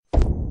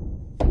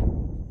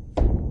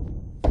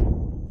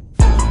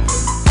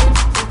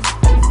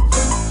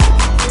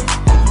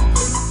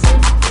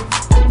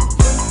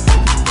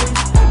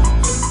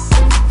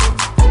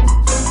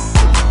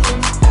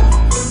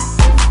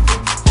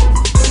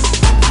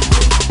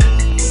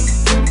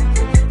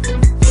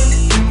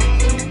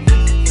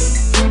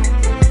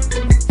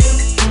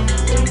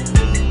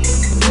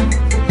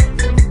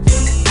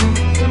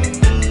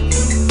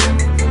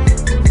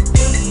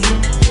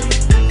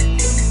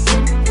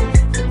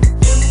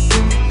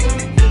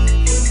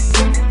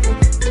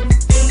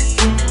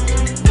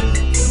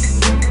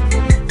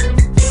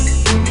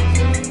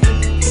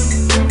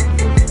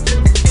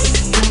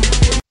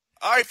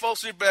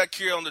Coach, we're back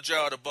here on the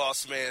Job, the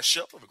Bossman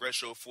Show. We have a great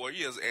show for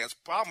you. As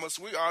promised,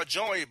 we are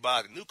joined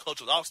by the new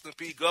coach of the Austin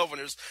Peay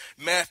Governors,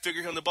 Matt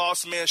Figure, here on the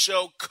Bossman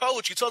Show.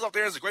 Coach, you told us out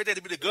there it's a great day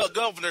to be the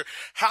governor.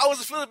 How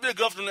is it feeling to be a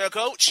governor now,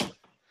 Coach?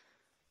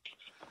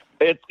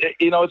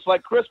 It's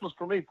like Christmas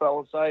for me,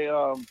 fellas.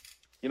 I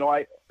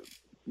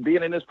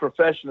being in this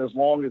profession as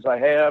long as I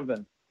have,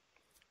 and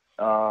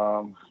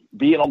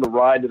being on the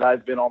ride that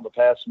I've been on the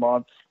past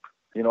month,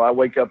 I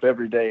wake up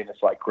every day and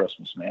it's like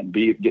Christmas, man.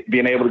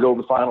 Being able to go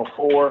to the Final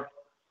Four,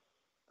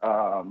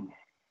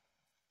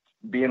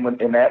 being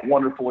in that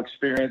wonderful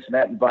experience and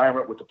that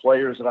environment with the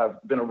players that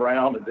I've been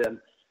around, and then,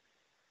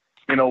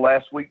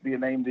 last week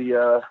being named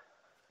the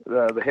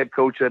head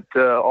coach at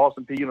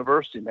Austin Peay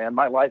University, man.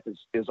 My life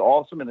is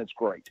awesome and it's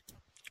great.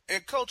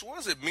 And Coach, what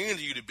does it mean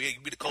to you to be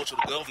the coach of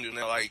the Governors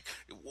now? Like,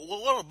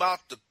 what about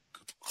the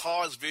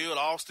Cartersville,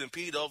 Austin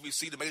Peay, the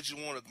OVC that made you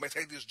want to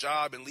take this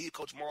job and leave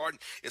Coach Martin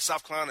in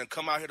South Carolina and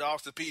come out here to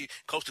Austin Peay,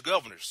 coach the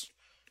Governors?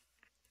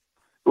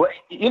 Well,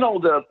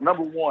 the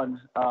number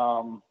one,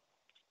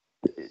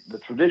 the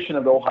tradition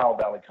of the Ohio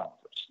Valley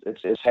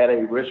Conference. It's had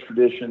a rich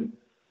tradition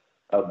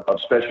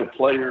of special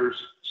players,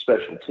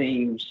 special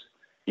teams.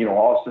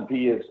 Austin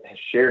Peay has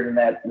shared in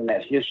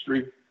that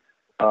history.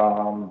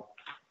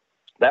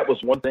 That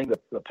was one thing,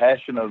 the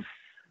passion of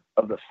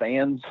the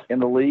fans in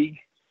the league.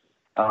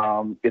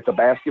 It's a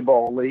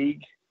basketball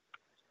league.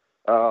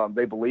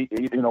 They believe,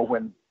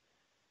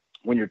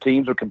 when your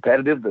teams are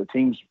competitive,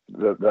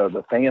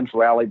 the fans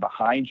rally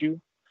behind you.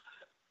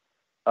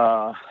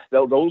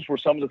 Those were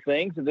some of the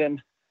things. And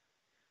then,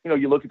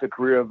 you look at the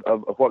career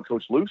of what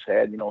Coach Luce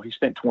had. He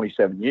spent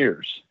 27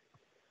 years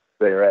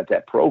there at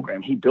that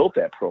program. He built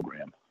that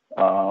program.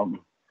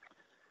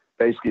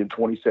 Basically in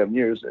 27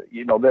 years,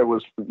 there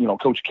was,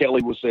 Coach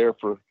Kelly was there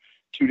for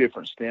 2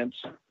 different stints.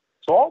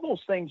 So all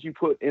those things you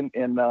put in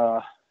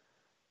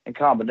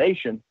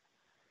combination,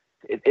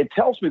 it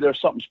tells me there's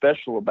something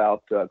special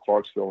about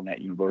Clarksville and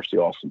that University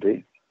of Austin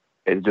Peay.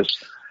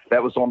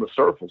 That was on the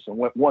surface. And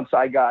once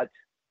I got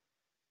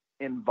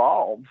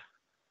involved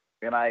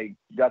and I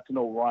got to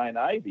know Ryan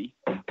Ivey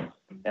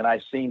and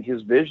I seen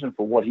his vision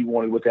for what he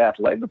wanted with the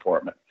athletic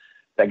department,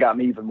 that got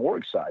me even more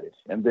excited.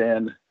 And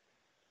then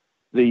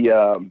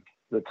the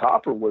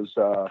topper was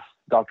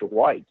Dr.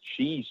 White.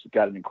 She's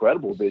got an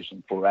incredible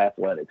vision for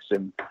athletics,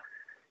 and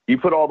you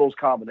put all those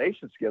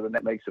combinations together, and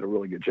that makes it a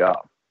really good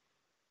job.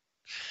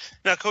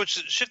 Now,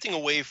 Coach, shifting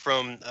away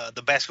from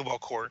the basketball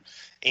court,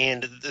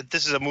 and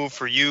this is a move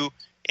for you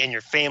and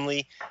your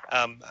family.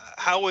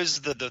 How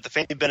has the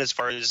family been as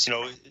far as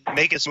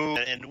making this move,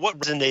 and what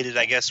resonated,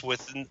 I guess, what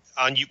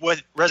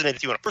resonated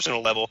with you on a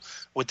personal level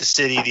with the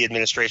city, the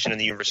administration, and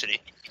the university?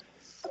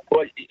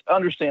 Well,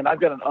 understand, I've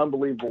got an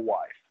unbelievable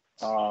wife.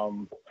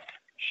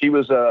 She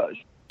was a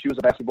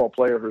basketball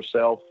player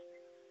herself.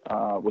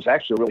 Was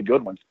actually a really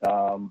good one.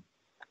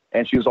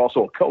 And she was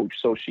also a coach,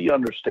 so she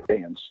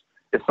understands.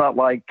 It's not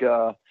like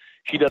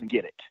she doesn't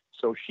get it.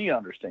 So she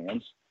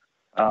understands.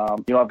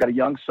 I've got a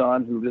young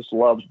son who just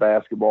loves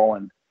basketball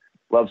and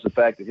loves the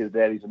fact that his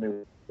daddy's a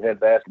new head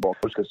basketball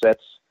coach, because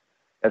that's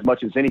as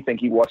much as anything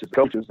he watches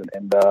coaches,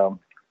 and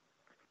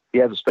he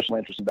has a special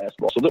interest in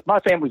basketball. So my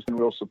family's been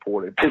real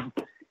supportive.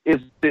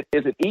 Is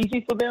it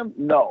easy for them?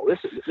 No,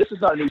 this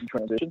is not an easy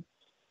transition,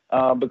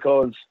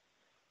 because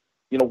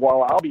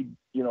while I'll be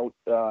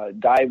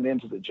diving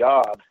into the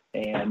job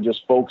and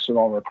just focusing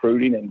on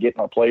recruiting and getting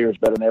our players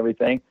better and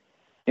everything,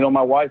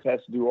 my wife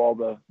has to do all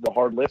the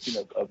hard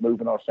lifting of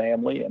moving our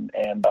family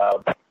and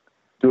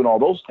doing all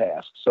those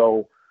tasks.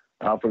 So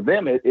for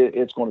them,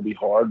 it's going to be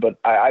hard, but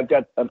I've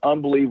got an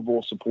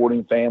unbelievable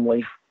supporting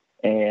family,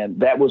 and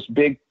that was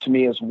big to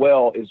me as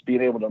well, is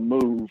being able to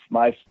move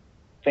my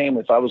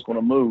family. If I was going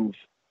to move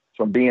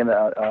from being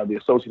the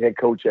associate head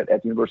coach at the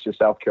University of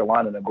South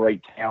Carolina in a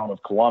great town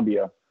of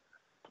Columbia,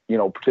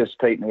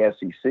 participate in the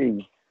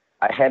SEC,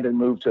 I had to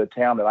move to a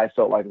town that I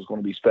felt like was going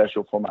to be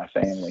special for my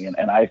family. And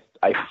I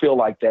feel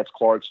like that's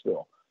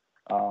Clarksville.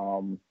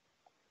 The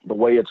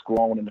way it's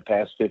grown in the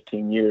past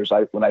 15 years.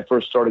 When I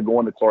first started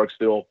going to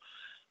Clarksville,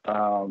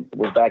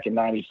 was back in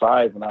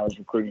 95 when I was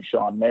recruiting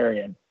Sean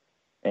Marion.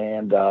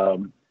 And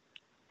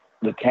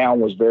the town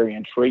was very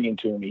intriguing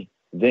to me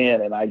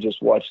then, and I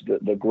just watched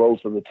the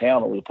growth of the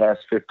town over the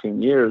past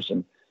 15 years.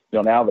 And,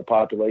 now the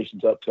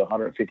population's up to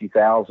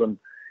 150,000.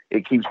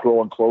 It keeps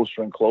growing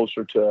closer and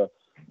closer to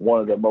one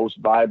of the most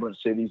vibrant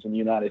cities in the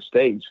United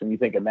States. When you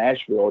think of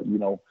Nashville,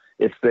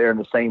 it's there in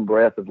the same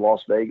breath of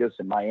Las Vegas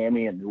and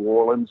Miami and New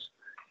Orleans.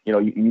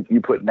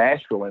 You put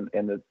Nashville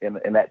in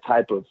that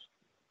type of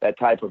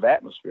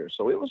atmosphere.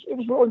 So it was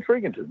real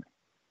intriguing to me.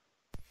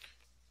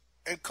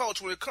 And,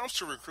 Coach, when it comes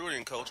to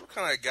recruiting, Coach, what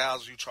kind of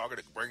guys are you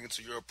targeting to bring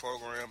into your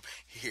program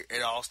here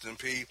at Austin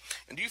Peay?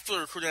 And do you feel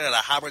recruiting at a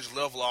high-range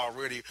level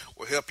already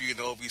will help you in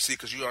the OVC,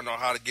 because you don't know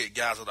how to get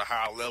guys at a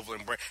higher level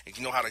and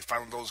you know how to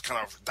find those kind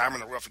of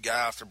diamond-in-the-rough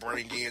guys to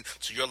bring in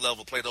to your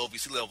level, play the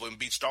OVC level, and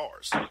beat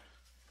stars?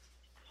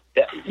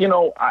 Yeah,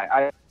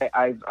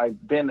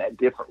 I've been at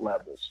different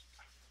levels.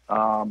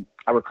 I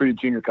recruited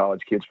junior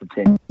college kids for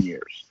 10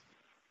 years.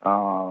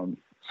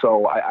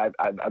 So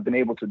I've been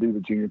able to do the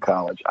junior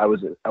college. I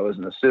was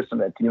an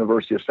assistant at the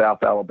University of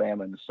South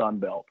Alabama in the Sun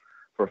Belt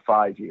for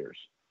 5 years.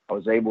 I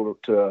was able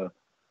to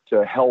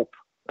help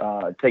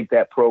take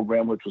that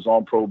program, which was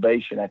on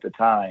probation at the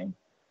time,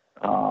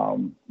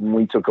 when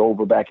we took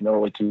over back in the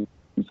early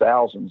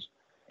 2000s,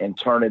 and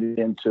turn it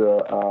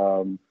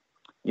into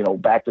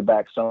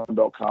back-to-back Sun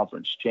Belt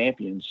Conference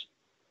champions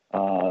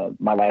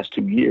my last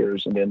 2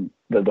 years. And then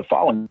the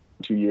following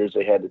 2 years,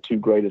 they had the two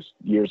greatest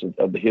years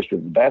of the history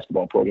of the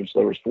basketball program. So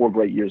there was 4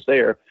 great years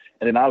there.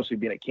 And then obviously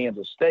being at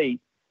Kansas State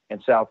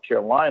and South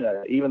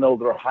Carolina, even though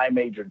they're high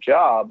major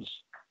jobs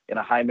in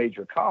a high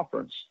major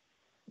conference,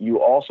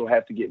 you also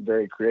have to get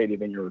very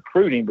creative in your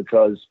recruiting,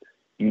 because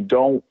you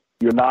don't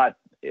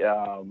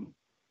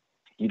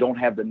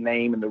have the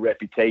name and the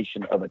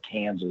reputation of a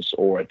Kansas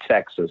or a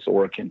Texas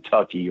or a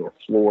Kentucky or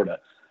Florida.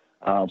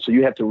 So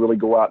you have to really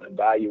go out and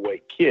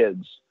evaluate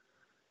kids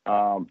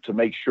to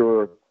make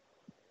sure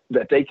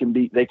that they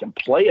can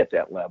play at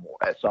that level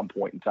at some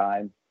point in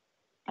time.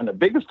 And the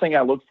biggest thing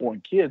I look for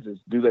in kids is,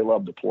 do they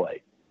love to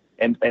play?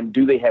 And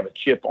do they have a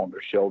chip on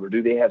their shoulder?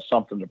 Do they have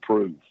something to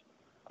prove?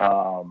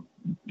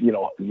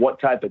 What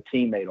type of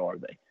teammate are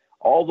they?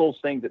 All those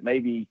things that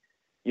maybe,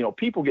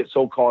 people get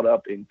so caught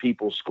up in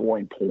people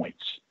scoring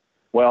points.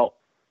 Well,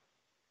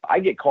 I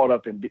get caught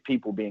up in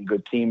people being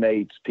good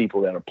teammates,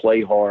 people that are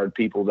play hard,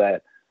 people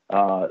that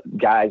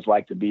guys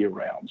like to be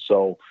around.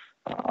 So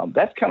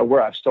that's kind of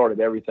where I've started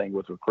everything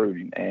with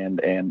recruiting,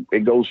 and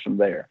it goes from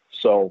there.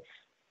 So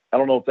I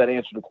don't know if that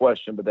answered the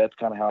question, but that's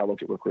kind of how I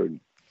look at recruiting.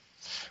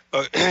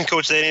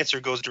 Coach, that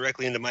answer goes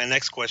directly into my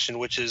next question,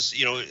 which is,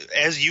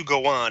 as you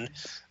go on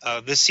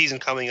this season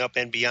coming up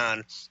and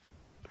beyond,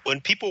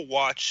 when people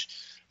watch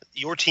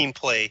your team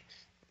play,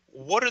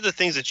 what are the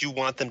things that you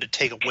want them to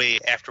take away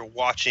after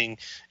watching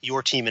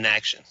your team in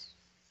action?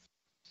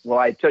 Well,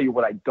 I tell you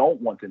what I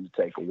don't want them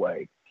to take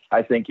away.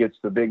 I think it's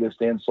the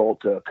biggest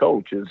insult to a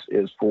coach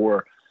is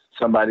for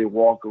somebody to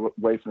walk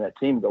away from that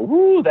team and go,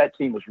 "Woo, that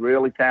team was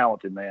really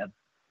talented, man.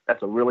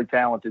 That's a really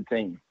talented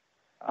team."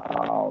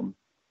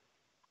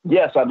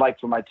 Yes, I'd like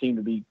for my team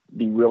to be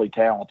really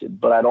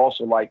talented, but I'd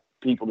also like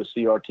people to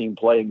see our team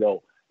play and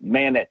go,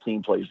 "Man, that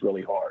team plays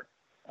really hard.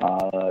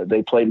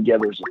 They play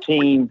together as a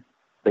team.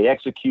 They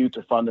execute.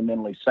 They're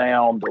fundamentally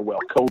sound. They're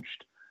well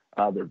coached.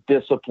 They're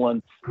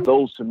disciplined."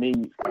 Those, to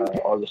me,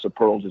 are the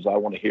superlatives I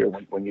want to hear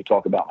when you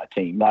talk about my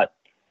team. Not,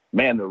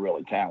 "Man, they're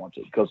really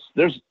talented." Because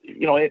there's,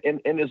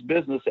 in this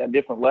business at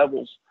different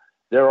levels,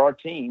 there are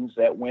teams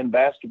that win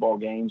basketball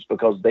games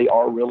because they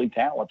are really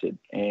talented.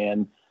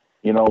 And,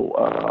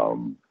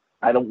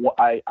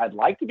 I'd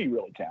like to be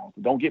really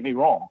talented. Don't get me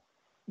wrong.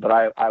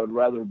 But I would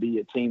rather be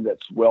a team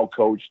that's well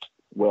coached,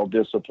 well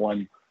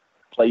disciplined,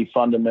 play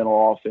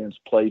fundamental offense,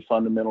 play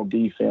fundamental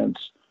defense,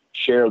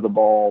 share the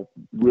ball,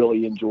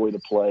 really enjoy the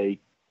play,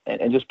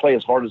 and just play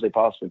as hard as they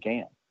possibly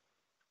can.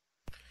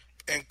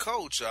 And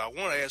Coach, I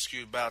want to ask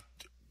you about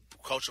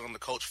coaching under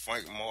Coach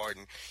Frank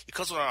Martin. He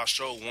comes on our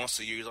show once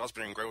a year. He's always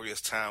been great with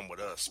his time with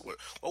us.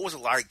 What was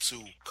it like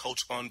to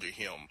coach under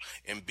him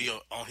and be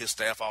on his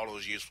staff all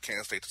those years from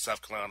Kansas State to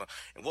South Carolina?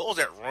 And what was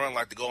that run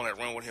like to go on that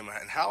run with him?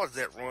 And how does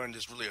that run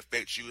just really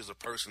affect you as a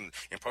person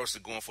in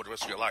person going for the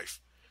rest of your life?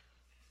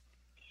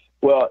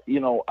 Well,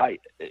 I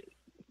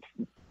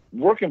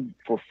working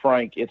for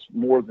Frank, it's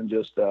more than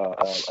just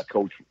a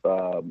coach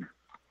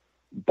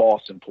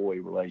boss employee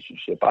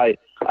relationship.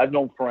 I've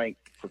known Frank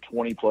for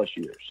 20 plus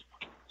years.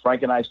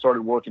 Frank and I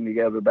started working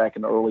together back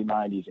in the early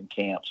 90s in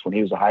camps when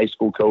he was a high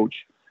school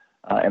coach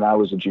and I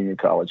was a junior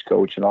college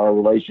coach. And our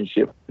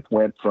relationship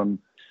went from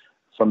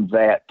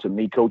that to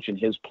me coaching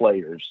his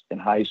players in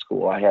high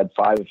school. I had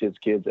 5 of his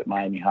kids at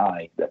Miami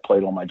High that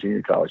played on my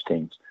junior college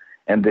teams.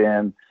 And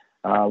then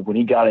when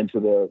he got into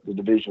the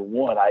Division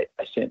I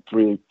sent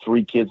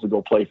three kids to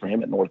go play for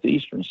him at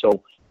Northeastern.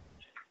 So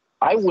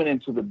I went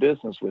into the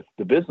business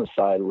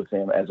side with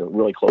him as a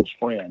really close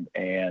friend.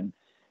 And,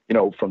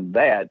 from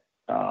that,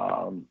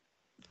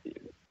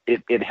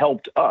 it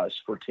helped us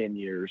for 10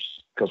 years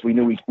because we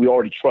knew we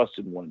already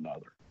trusted one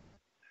another.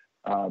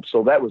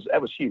 So that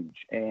was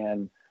huge.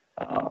 And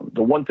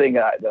the one thing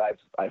that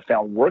I've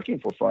found working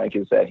for Frank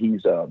is that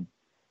he's an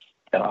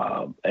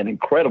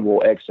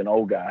incredible X and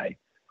O guy.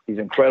 He's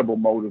an incredible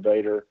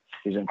motivator.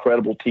 He's an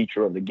incredible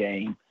teacher of the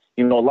game.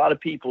 A lot of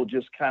people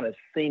just kind of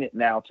seen it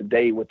now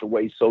today with the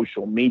way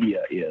social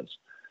media is.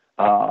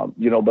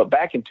 But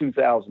back in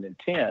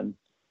 2010,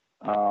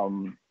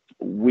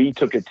 we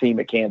took a team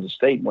at Kansas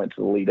State and went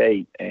to the Elite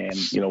Eight and,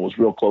 was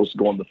real close to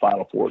going to the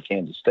Final Four at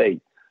Kansas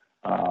State.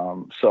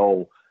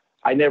 So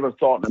I never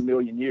thought in a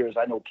million years,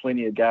 I know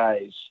plenty of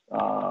guys who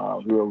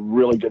are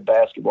really good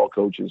basketball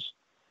coaches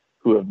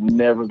who have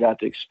never got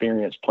to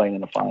experience playing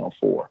in the Final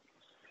Four.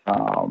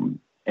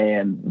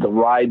 And the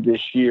ride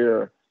this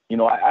year,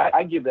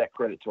 I give that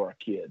credit to our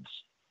kids.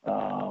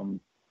 When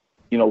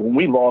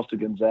we lost to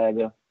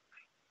Gonzaga,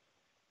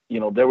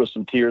 there was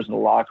some tears in the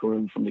locker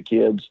room from the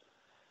kids.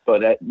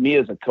 But me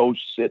as a coach,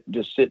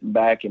 just sitting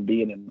back and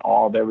being in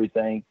awe of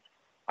everything,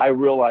 I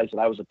realized that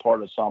I was a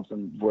part of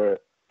something where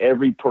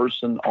every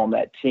person on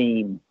that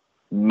team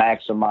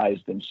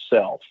maximize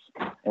themselves.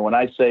 And when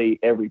I say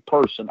every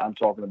person, I'm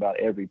talking about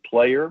every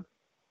player,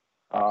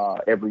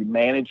 every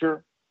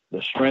manager,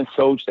 the strength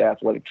coach, the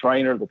athletic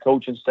trainer, the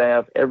coaching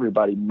staff.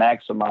 Everybody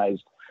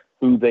maximized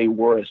who they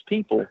were as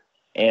people,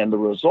 and the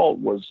result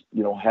was,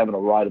 having a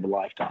ride of a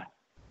lifetime.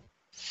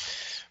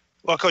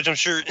 Well, Coach, I'm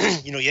sure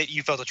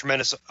you felt a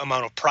tremendous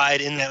amount of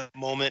pride in that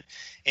moment,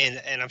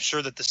 and I'm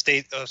sure that the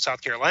state of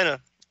South Carolina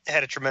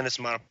had a tremendous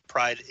amount of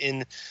pride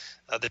in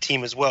the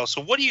team as well.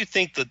 So what do you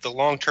think that the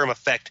long-term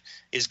effect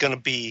is going to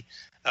be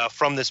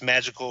from this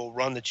magical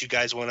run that you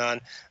guys went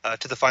on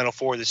to the Final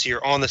Four this year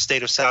on the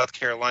state of South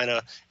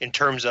Carolina in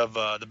terms of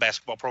the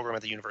basketball program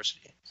at the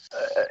university?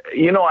 As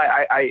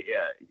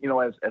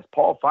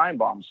Paul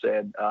Feinbaum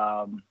said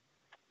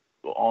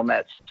on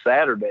that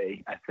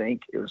Saturday, I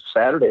think it was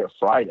Saturday or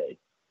Friday,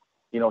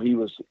 he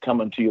was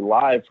coming to you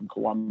live from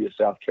Columbia,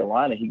 South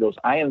Carolina. He goes,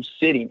 I am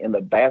sitting in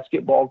the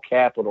basketball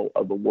capital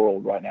of the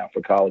world right now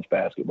for college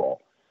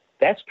basketball.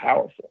 That's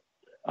powerful.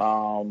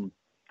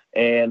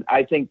 And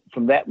I think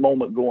from that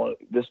moment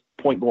this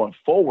point going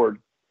forward,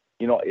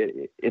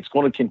 it's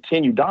going to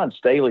continue. Don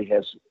Staley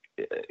has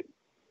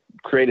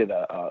created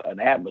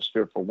an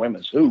atmosphere for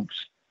women's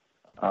hoops.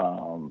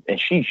 And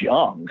she's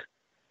young.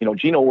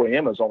 Gino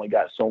Auriemma's only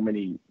got so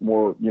many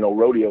more,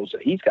 rodeos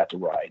that he's got to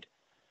ride.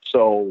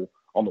 So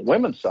on the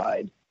women's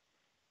side,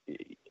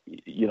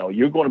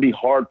 you're going to be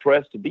hard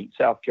pressed to beat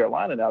South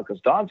Carolina now,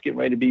 because Don's getting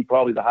ready to be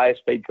probably the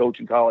highest paid coach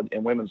in college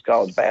and women's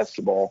college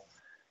basketball.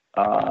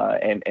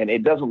 And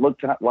it doesn't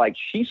look like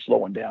she's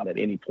slowing down at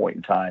any point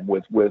in time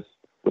with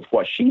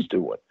what she's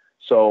doing.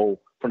 So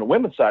from the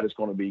women's side, it's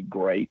going to be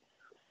great.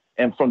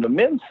 And from the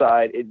men's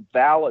side, it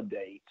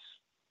validates,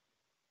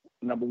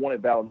 number one,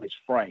 it validates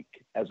Frank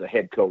as a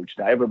head coach.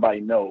 Now,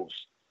 everybody knows,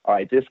 all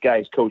right, this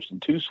guy's coached in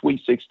 2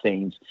 Sweet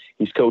 16s,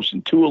 he's coached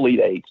in 2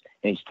 Elite Eights,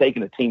 and he's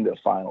taken a team to the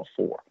Final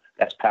Four.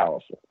 That's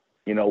powerful.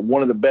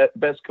 One of the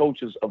best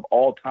coaches of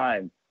all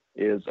time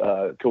is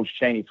Coach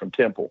Chaney from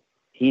Temple.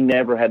 He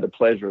never had the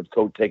pleasure of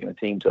taking a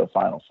team to a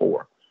Final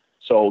Four.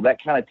 So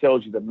that kind of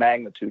tells you the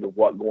magnitude of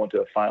what going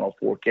to a Final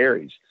Four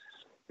carries.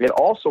 It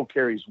also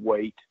carries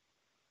weight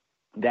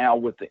now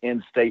with the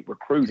in-state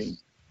recruiting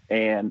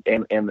and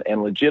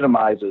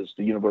legitimizes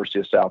the University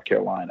of South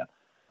Carolina.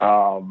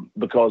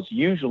 Because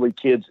usually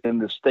kids in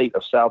the state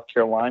of South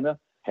Carolina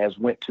has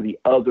went to the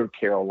other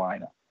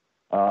Carolina.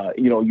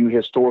 You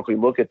historically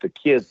look at the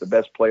kids, the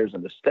best players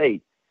in the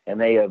state,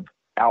 and they have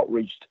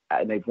outreached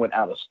and they've went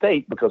out of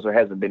state because there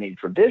hasn't been any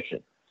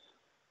tradition.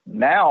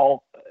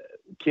 Now,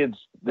 kids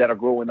that are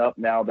growing up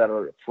now that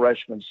are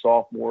freshmen,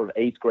 sophomores,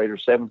 8th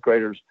graders, 7th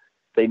graders,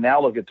 they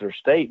now look at their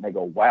state and they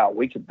go, wow,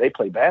 they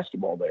play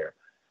basketball there.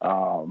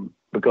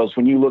 Because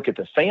when you look at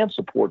the fan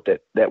support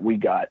that we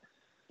got,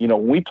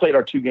 when we played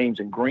our 2 games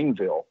in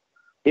Greenville,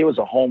 it was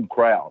a home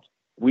crowd.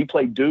 We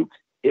played Duke,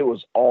 it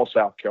was all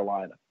South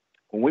Carolina.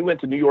 When we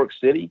went to New York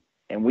City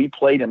and we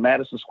played in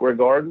Madison Square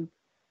Garden,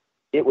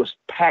 it was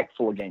packed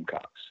full of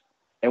Gamecocks.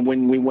 And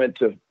when we went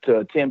to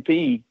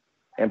Tempe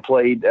and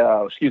played,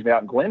 out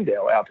in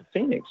Glendale, out to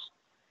Phoenix,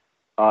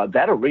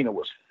 that arena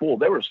was full.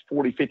 There was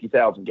 40,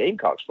 50,000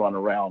 Gamecocks running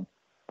around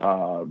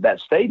that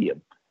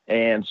stadium.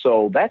 And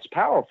so that's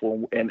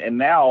powerful. And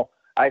now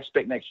I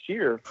expect next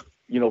year,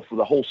 for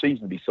the whole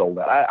season to be sold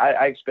out.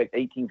 I expect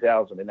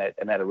 18,000 in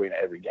that arena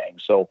every game.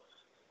 So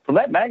from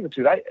that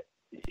magnitude,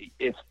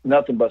 it's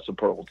nothing but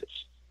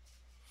superlatives.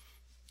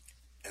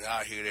 And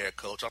I hear that,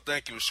 Coach. I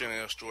thank you for sharing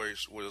your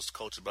stories with us,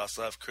 Coach, about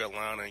South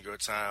Carolina and your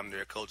time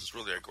there, Coach. It's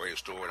really a great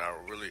story, and I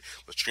really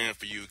was cheering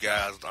for you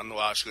guys. I know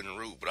I shouldn't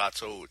root, but I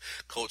told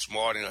Coach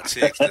Martin a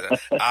text that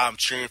I'm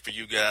cheering for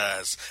you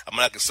guys. I'm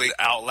not going to say it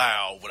out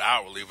loud, but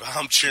outwardly, but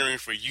I'm cheering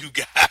for you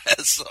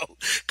guys. So,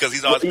 because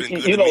he's always been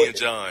good to me and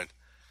John.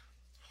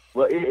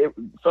 Well,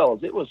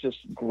 fellas, it was just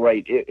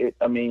great.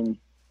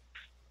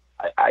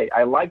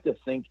 I like to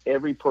think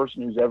every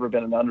person who's ever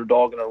been an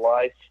underdog in their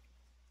life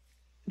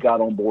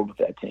got on board with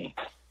that team.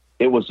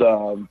 It was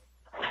special.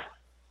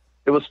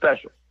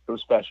 It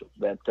was special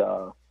that,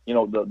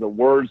 the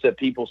words that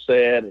people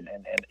said and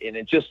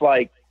it's just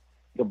like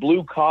the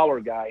blue collar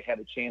guy had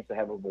a chance to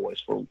have a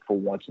voice for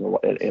once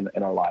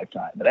in our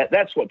lifetime.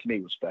 That's what to me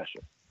was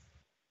special.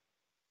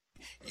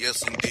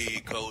 Yes,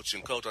 indeed, Coach.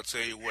 And, Coach, I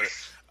tell you what,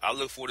 I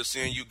look forward to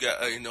seeing you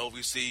guys in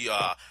OVC.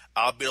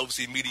 I'll be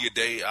OVC Media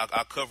Day.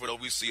 I covered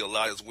OVC a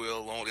lot as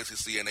well on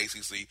SEC and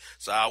ACC.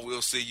 So I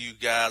will see you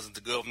guys and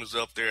the governors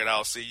up there, and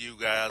I'll see you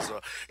guys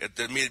at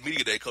the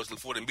Media Day, Coach. Look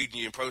forward to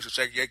meeting you in person.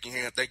 Shake your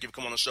hand. Thank you for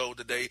coming on the show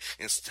today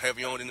and have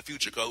you on in the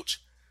future,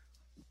 Coach.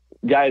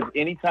 Guys,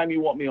 anytime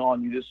you want me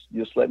on, you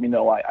just let me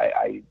know.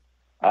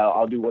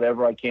 I'll do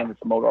whatever I can to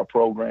promote our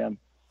program.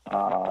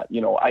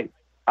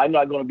 I'm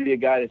not going to be a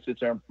guy that sits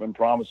there and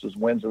promises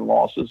wins and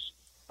losses,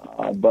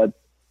 but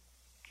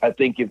I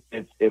think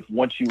if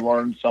once you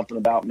learn something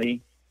about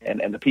me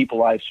and the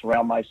people I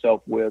surround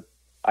myself with,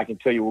 I can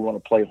tell you we're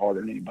going to play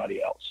harder than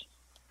anybody else.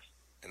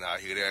 And I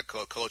hear that,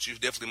 Coach. You've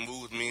definitely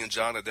moved me and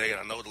John today, and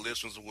I know the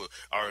listeners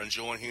are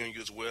enjoying hearing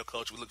you as well,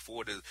 Coach. We look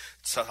forward to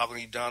talking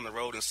to you down the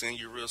road and seeing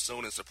you real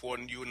soon and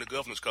supporting you and the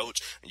Governors, Coach.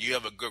 And you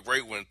have a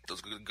great one. It was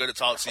good to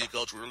talk to you,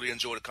 Coach. We really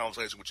enjoyed the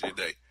conversation with you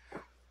today.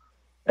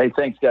 Hey,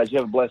 thanks, guys. You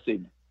have a blessed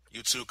evening.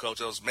 You too, Coach.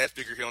 That was Matt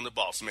Figure here on the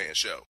Bossman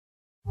Show.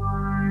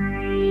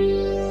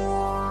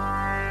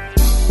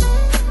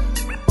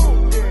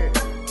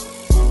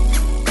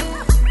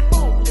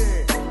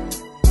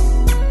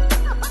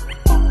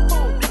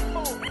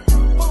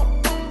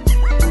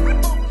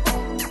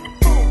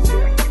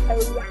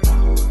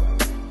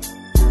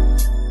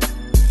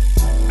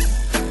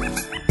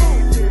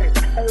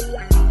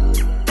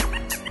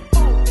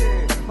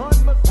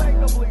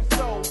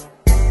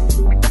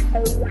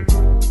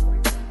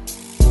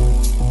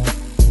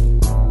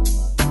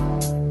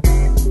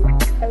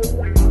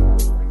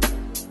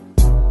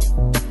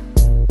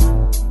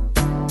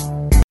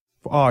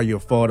 All your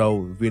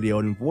photo, video,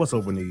 and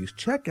voiceover needs,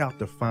 check out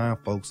the fine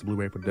folks at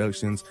Blueberry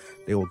Productions.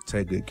 They will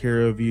take good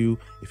care of you.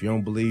 If you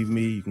don't believe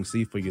me, you can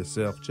see for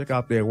yourself. Check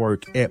out their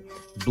work at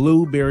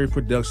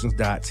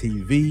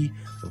blueberryproductions.tv,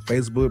 the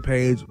Facebook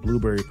page,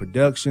 Blueberry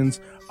Productions,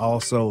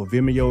 also a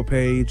Vimeo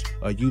page,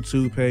 a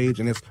YouTube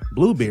page, and it's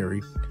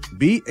Blueberry,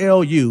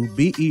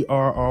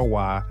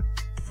 BLUBERRY,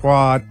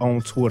 Prod on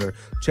Twitter.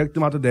 Check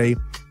them out today.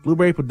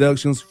 Blueberry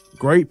Productions,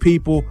 great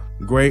people,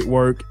 great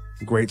work,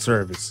 great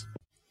service.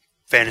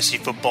 Fantasy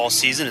football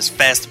season is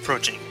fast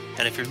approaching,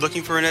 and if you're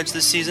looking for an edge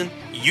this season,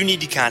 you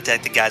need to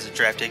contact the guys at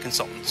Draft Day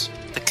Consultants.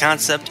 The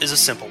concept is a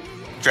simple one.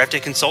 Draft Day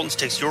Consultants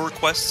takes your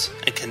requests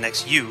and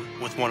connects you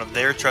with one of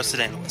their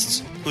trusted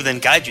analysts, who then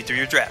guide you through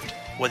your draft,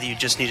 whether you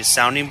just need a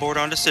sounding board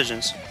on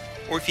decisions,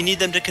 or if you need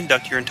them to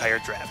conduct your entire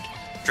draft.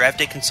 Draft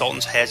Day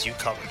Consultants has you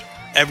covered.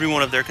 Every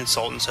one of their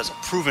consultants has a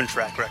proven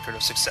track record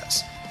of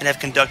success, and have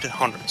conducted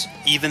hundreds,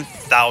 even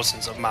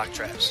thousands of mock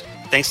drafts.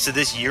 Thanks to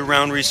this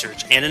year-round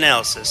research and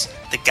analysis,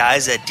 the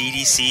guys at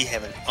DDC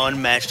have an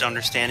unmatched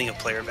understanding of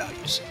player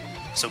values.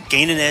 So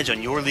gain an edge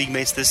on your league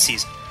mates this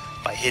season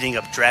by hitting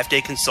up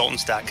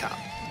draftdayconsultants.com.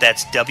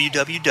 That's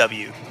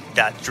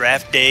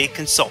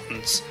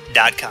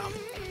www.draftdayconsultants.com.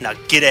 Now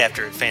get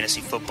after it, fantasy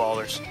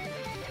footballers.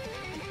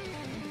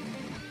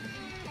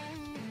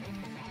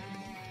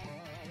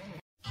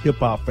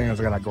 Hip-hop fans,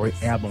 I got a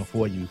great album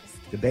for you.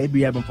 The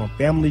debut album from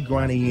Family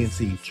Grind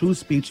ENT, True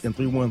Speech and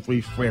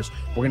 313 Fresh.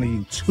 We're going to give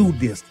you 2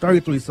 discs,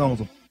 33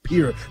 songs of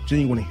pure,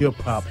 genuine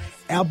hip-hop.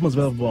 Albums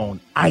available on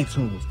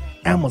iTunes,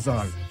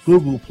 Amazon,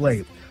 Google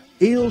Play,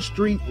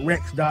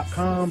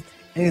 illstreetrex.com,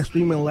 and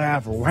streaming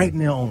live right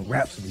now on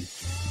Rhapsody,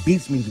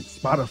 Beats Music,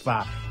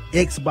 Spotify,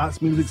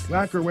 Xbox Music,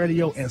 Slacker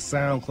Radio, and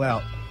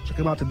SoundCloud. Check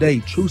them out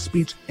today, True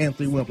Speech and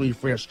 313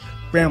 Fresh,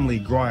 Family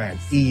Grind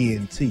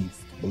ENT.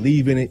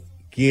 Believe in it,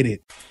 get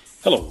it.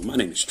 Hello, my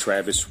name is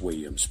Travis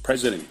Williams,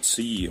 President and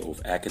CEO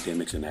of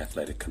Academics and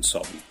Athletic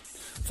Consulting,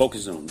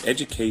 focusing on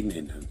educating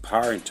and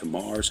empowering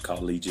tomorrow's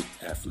collegiate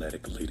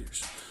athletic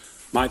leaders.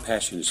 My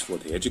passion is for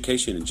the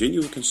education and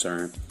genuine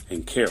concern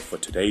and care for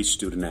today's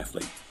student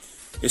athlete.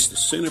 It's the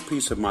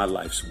centerpiece of my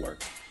life's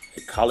work.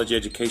 A college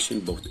education,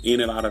 both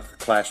in and out of the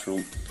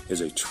classroom, is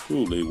a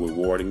truly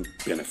rewarding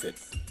benefit.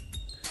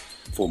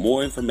 For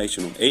more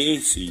information on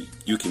AAC,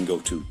 you can go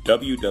to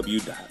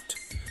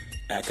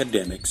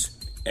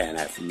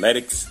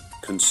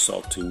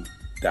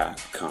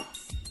www.academicsandathleticsconsulting.com.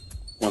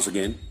 Once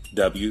again,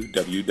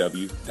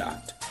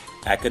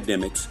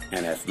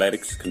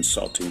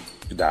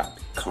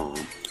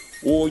 www.academicsandathleticsconsulting.com.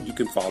 Or you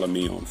can follow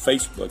me on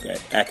Facebook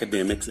at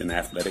Academics and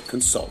Athletic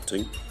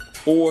Consulting,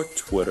 or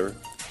Twitter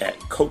at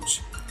Coach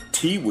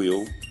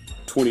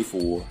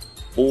TWill24,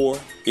 or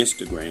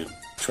Instagram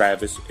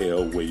Travis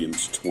L.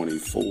 Williams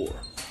 24.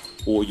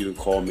 Or you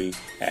can call me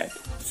at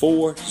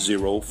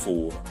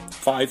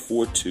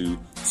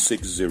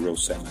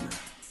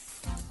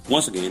 404-542-6079.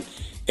 Once again,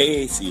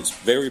 AAC is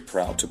very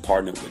proud to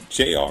partner with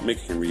J.R.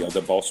 McHenry of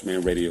the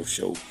Bossman Radio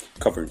Show,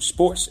 covering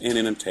sports and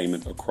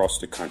entertainment across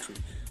the country.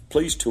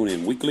 Please tune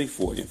in weekly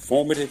for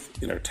informative,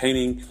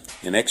 entertaining,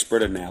 and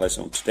expert analysis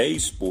on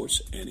today's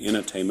sports and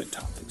entertainment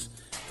topics.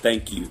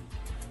 Thank you.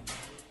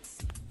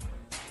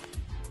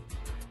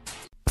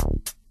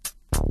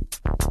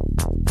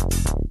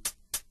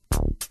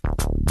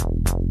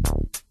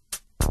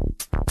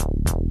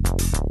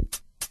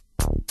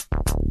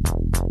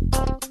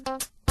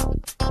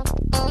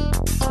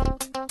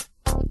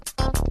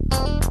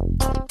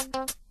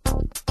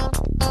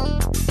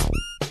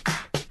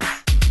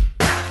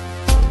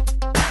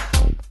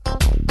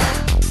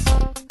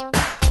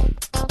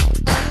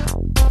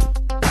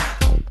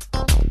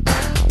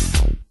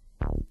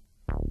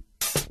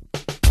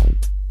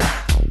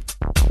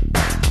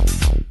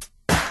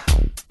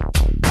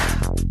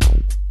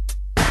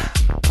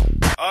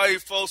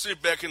 Folks, we're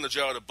back in the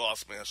jar of the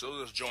Bossman Show.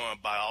 We're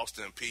joined by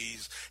Austin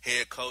Peay's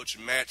head coach,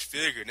 Matt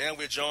Figure. Now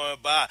we're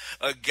joined by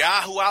a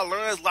guy who I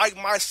learned, like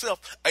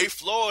myself, a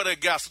Florida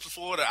guy, Central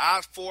Florida,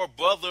 I-4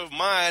 brother of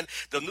mine,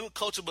 the new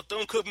coach of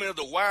Bethune-Cookman of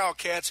the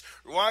Wildcats,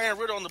 Ryan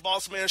Ritter on the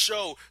Bossman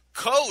Show.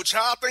 Coach,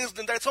 how are things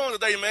in Daytona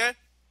today, man?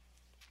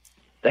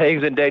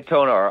 Things in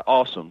Daytona are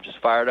awesome. Just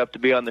fired up to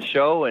be on the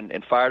show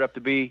and fired up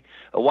to be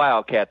a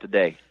Wildcat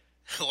today.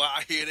 Well,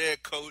 I hear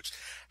that, Coach.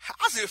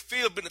 How's it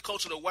feel being the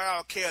coach of the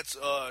Wildcats?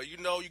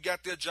 You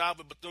got their job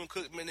at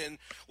Bethune-Cookman, and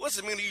what's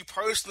it mean to you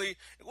personally?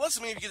 What's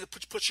it mean you get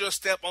to put your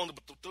step on the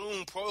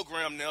Bethune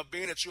program now,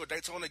 being that you're a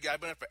Daytona guy,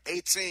 been there for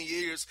 18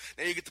 years,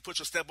 now you get to put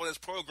your step on this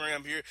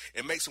program here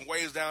and make some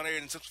waves down there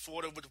in Central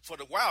Florida for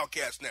the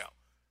Wildcats now?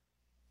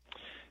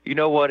 You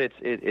know what?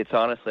 It's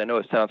honestly, I know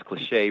it sounds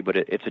cliche, but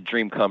it's a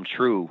dream come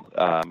true.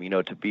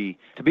 To be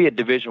a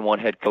Division I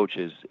head coach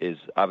is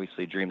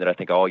obviously a dream that I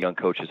think all young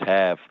coaches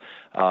have.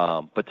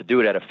 But to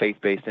do it at a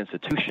faith-based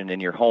institution in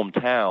your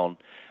hometown,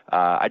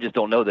 I just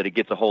don't know that it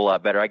gets a whole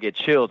lot better. I get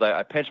chills.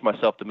 I pinch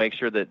myself to make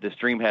sure that this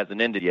dream hasn't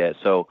ended yet.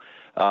 So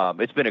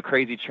it's been a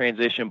crazy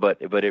transition,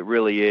 but it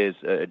really is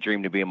a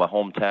dream to be in my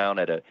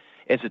hometown at an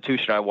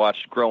institution I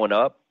watched growing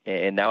up.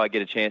 And now I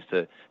get a chance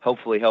to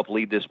hopefully help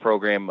lead this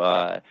program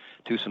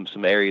to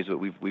some areas that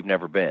we've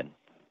never been.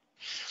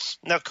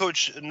 Now,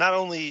 Coach, not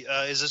only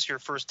is this your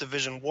first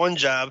Division I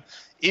job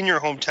in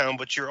your hometown,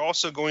 but you're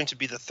also going to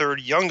be the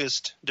third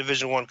youngest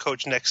Division I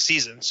coach next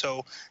season.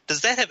 So does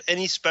that have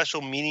any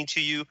special meaning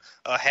to you,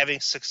 having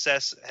the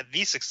success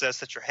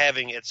that you're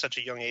having at such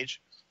a young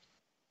age?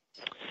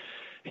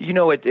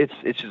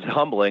 It's just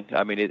humbling.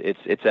 I mean,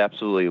 it's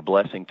absolutely a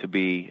blessing to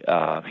be,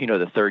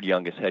 the third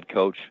youngest head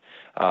coach.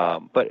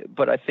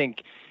 But I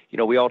think,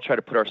 we all try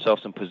to put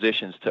ourselves in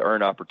positions to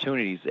earn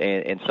opportunities,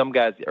 and some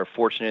guys are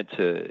fortunate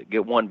to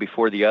get one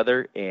before the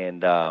other.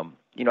 And,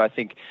 I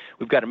think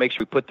we've got to make sure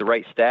we put the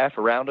right staff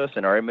around us,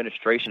 and our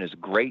administration is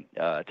great,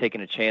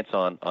 taking a chance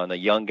on a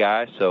young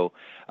guy. So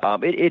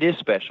it is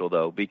special,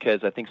 though,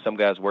 because I think some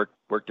guys work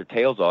their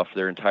tails off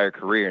their entire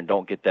career and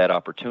don't get that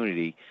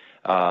opportunity.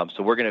 So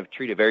we're going to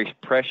treat it very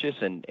precious,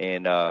 and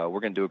we're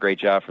going to do a great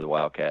job for the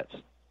Wildcats.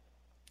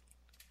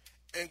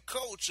 And,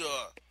 Coach,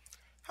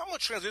 how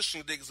much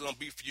transition do you think it's going to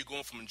be for you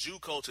going from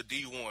JUCO to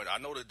D1? I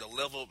know that the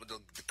level,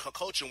 the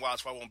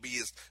coaching-wise, probably won't be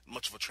as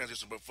much of a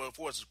transition, but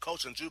for us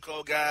coaching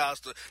JUCO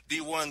guys to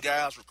D1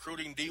 guys,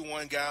 recruiting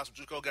D1 guys,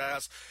 JUCO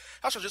guys,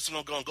 how's transition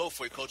going to go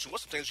for you, Coach? And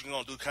what's some things you're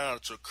going to do kind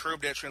of to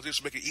curb that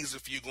transition, make it easier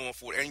for you going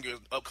forward, and your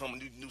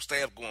upcoming new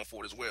staff going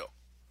forward as well?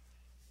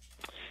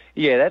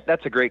 Yeah,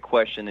 that's a great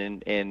question,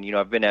 and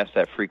I've been asked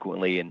that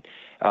frequently, and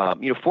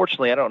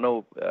fortunately, I don't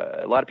know.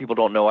 A lot of people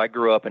don't know. I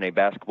grew up in a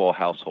basketball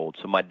household,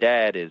 so my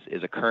dad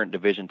is a current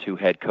Division II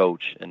head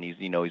coach, and he's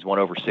won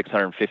over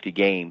 650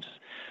 games.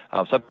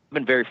 So I've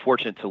been very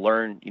fortunate to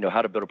learn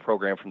how to build a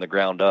program from the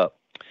ground up.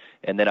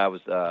 And then I was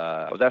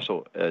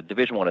also a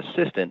Division I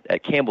assistant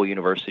at Campbell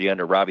University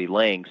under Robbie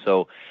Lang.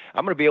 So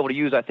I'm going to be able to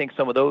use, I think,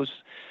 some of those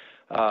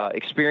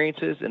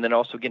experiences, and then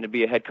also getting to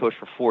be a head coach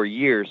for 4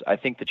 years. I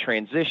think the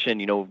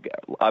transition,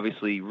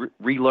 obviously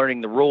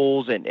relearning the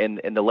rules and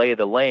the lay of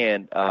the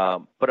land.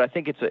 But I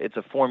think it's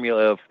a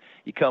formula of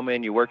you come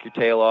in, you work your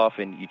tail off,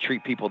 and you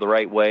treat people the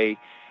right way.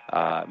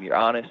 You're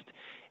honest,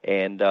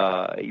 and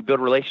you build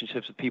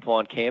relationships with people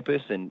on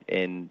campus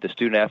and the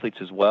student athletes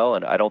as well.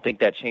 And I don't think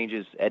that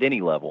changes at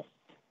any level.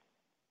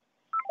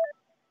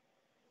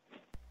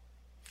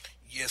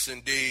 Yes,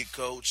 indeed,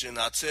 Coach. And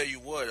I'll tell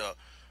you what,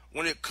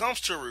 when it comes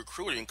to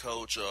recruiting,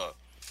 Coach,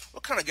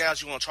 what kind of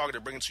guys you want to target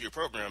to bring into your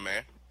program,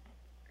 man?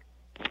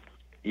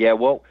 Yeah,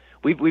 well,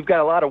 we've got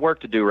a lot of work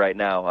to do right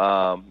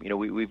now.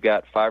 We've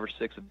got 5 or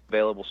 6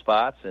 available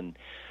spots, and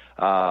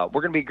we're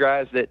going to be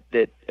guys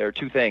that are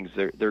two things.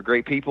 They're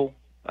great people,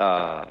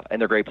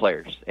 and they're great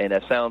players. And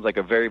that sounds like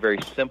a very, very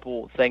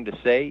simple thing to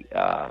say,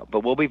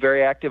 but we'll be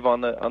very active on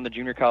the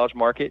junior college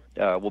market.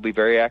 We'll be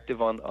very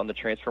active on the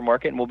transfer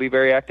market, and we'll be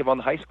very active on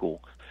the high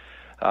school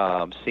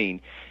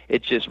scene.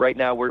 It's just right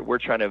now we're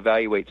trying to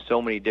evaluate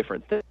so many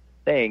different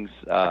things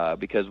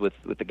because with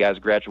the guys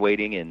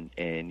graduating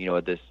and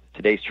at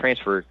today's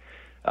transfer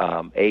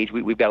age,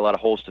 we've got a lot of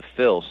holes to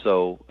fill.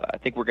 So I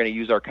think we're going to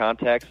use our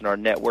contacts and our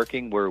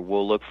networking where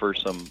we'll look for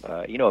some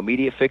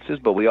immediate fixes,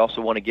 but we also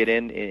want to get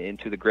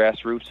into the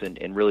grassroots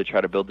and really try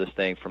to build this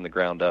thing from the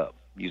ground up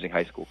using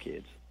high school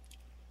kids.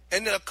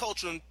 And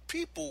Coach, when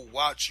people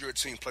watch your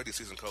team play this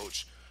season,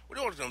 Coach, what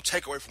do you want them to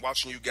take away from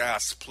watching you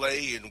guys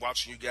play and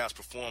watching you guys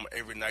perform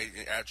every night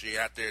after you're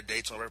out there at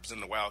Daytona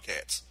representing the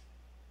Wildcats?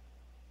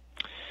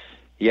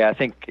 Yeah, I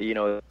think, they're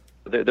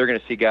going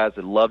to see guys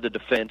that love to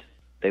defend,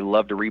 they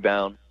love to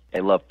rebound,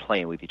 and love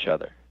playing with each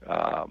other.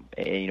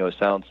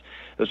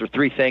 Those are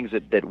 3 things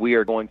that we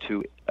are going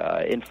to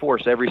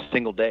enforce every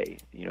single day.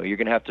 You're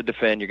going to have to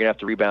defend, you're going to have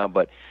to rebound,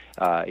 but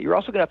you're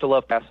also going to have to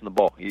love passing the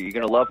ball. You're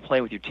going to love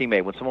playing with your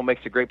teammate. When someone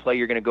makes a great play,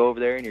 you're going to go over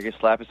there and you're going to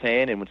slap his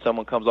hand, and when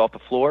someone comes off the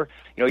floor,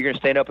 you're going to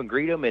stand up and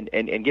greet him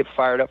and get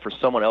fired up for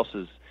someone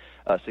else's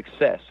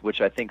success, which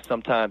I think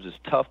sometimes is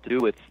tough to do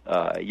with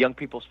young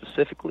people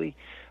specifically.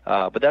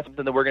 But that's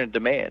something that we're going to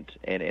demand,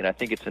 and I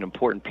think it's an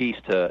important piece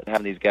to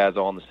having these guys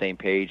all on the same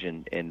page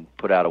and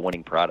put out a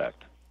winning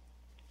product.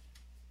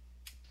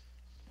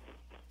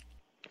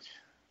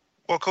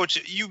 Well,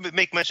 Coach, you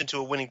make mention to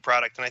a winning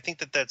product, and I think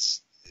that's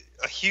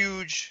a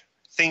huge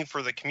thing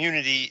for the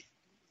community.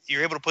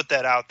 You're able to put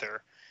that out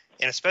there,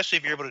 and especially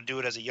if you're able to do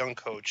it as a young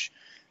coach.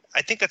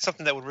 I think that's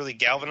something that would really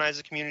galvanize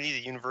the community,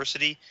 the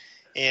university.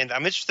 And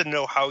I'm interested to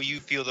know how you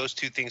feel those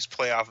two things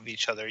play off of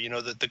each other. You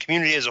know, the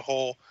community as a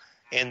whole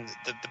and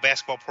the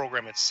basketball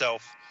program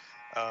itself.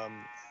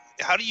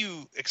 How do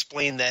you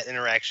explain that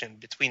interaction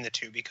between the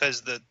two?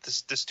 Because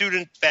the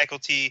student,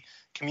 faculty,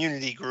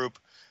 community group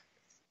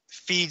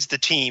feeds the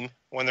team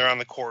when they're on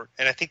the court,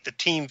 and I think the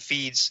team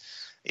feeds,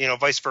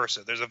 vice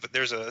versa.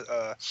 There's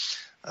a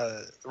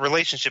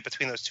relationship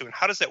between those two. And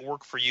how does that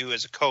work for you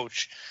as a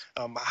coach?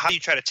 How do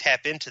you try to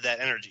tap into that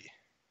energy?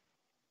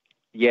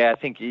 Yeah, I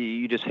think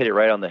you just hit it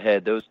right on the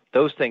head.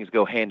 Those things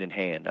go hand in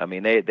hand. I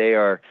mean, they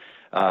are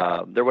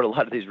they're what a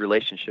lot of these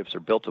relationships are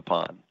built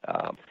upon.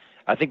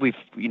 I think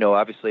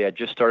obviously I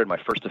just started my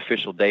first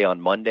official day on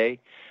Monday,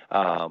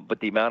 but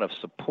the amount of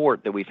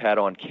support that we've had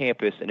on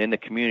campus and in the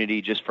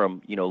community, just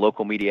from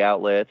local media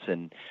outlets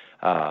and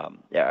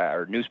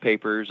our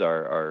newspapers,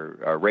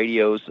 our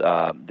radios,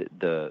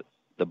 the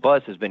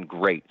buzz has been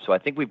great. So I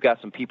think we've got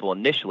some people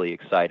initially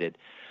excited.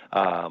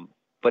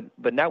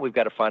 But now we've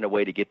got to find a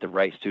way to get the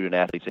right student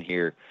athletes in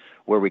here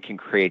where we can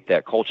create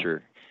that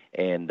culture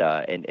and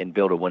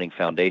build a winning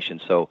foundation.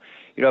 So,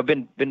 I've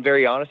been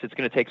very honest. It's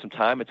going to take some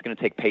time. It's going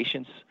to take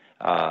patience.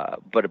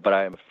 But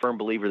I am a firm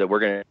believer that we're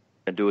going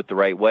to do it the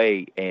right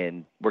way,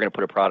 and we're going to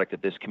put a product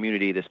that this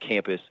community, this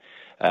campus,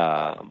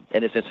 and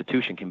this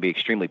institution can be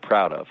extremely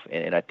proud of.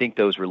 And I think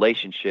those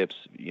relationships,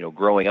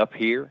 growing up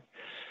here,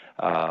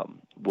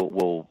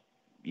 will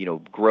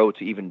grow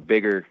to even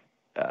bigger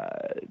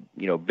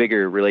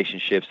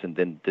relationships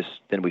than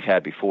we've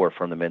had before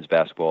from the men's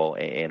basketball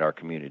and our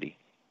community.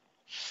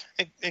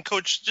 And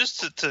Coach,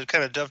 just to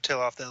kind of dovetail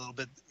off that a little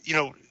bit,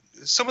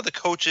 some of the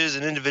coaches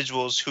and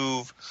individuals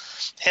who've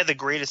had the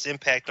greatest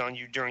impact on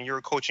you during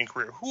your coaching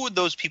career, who would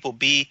those people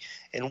be,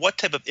 and what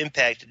type of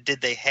impact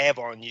did they have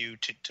on you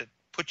to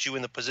put you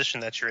in the position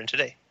that you're in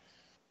today?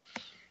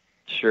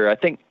 Sure. I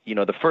think,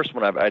 the first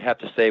one I'd have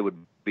to say would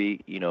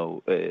be,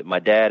 my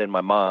dad and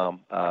my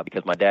mom,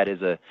 because my dad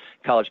is a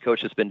college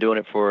coach that's been doing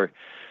it for,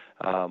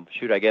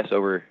 I guess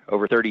over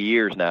 30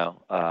 years now.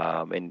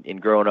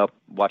 And growing up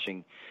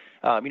watching,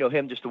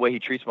 him, just the way he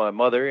treats my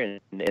mother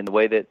and the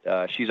way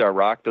that she's our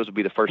rock, those would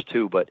be the first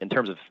two. But in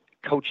terms of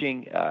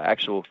coaching,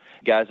 actual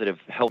guys that have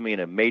helped me in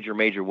a major,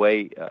 major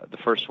way, the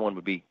first one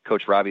would be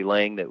Coach Robbie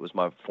Lang, that was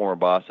my former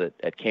boss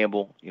at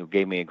Campbell.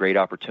 Gave me a great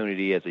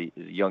opportunity as a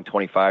young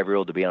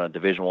 25-year-old to be on a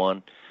Division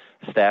I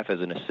staff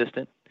as an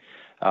assistant.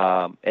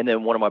 And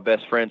then one of my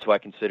best friends, who I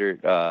consider,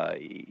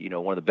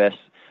 one of the best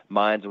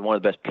minds and one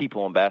of the best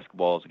people in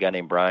basketball, is a guy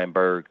named Brian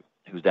Berg,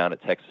 who's down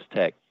at Texas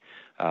Tech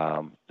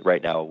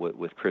right now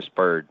with Chris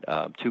Bird.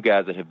 Two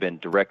guys that have been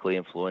directly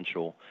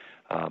influential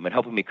and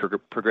helping me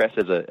progress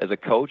as a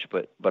coach,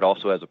 but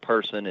also as a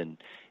person,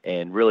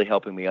 and really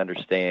helping me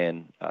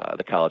understand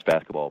the college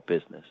basketball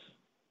business.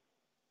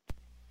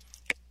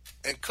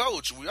 And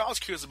Coach, we always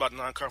curious about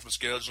non-conference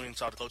scheduling.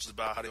 Talk to coaches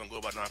about how they want to go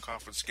about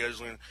non-conference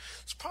scheduling.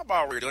 It's probably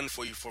already done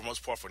for you for the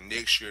most part for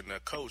next year. Now,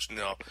 Coach,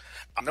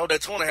 I know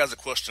Daytona has a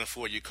question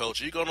for you,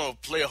 Coach. Are you going to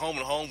play a home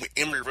and home with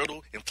Emory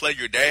Riddle and play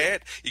your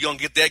dad? You going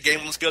to get that game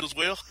on the schedule as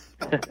well?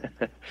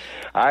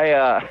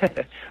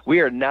 We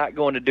are not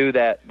going to do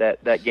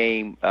that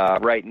game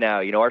right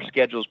now. Our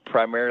schedule's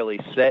primarily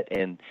set,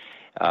 and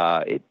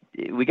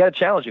we got a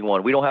challenging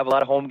one. We don't have a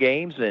lot of home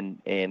games, and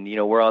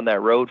we're on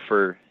that road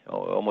for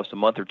almost a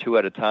month or two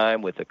at a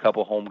time with a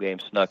couple home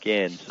games snuck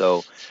in.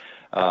 So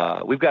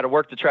we've got to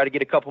work to try to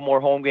get a couple more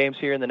home games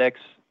here in the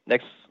next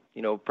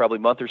probably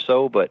month or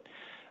so. But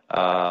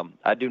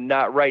I do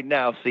not right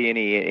now see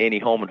any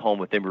home and home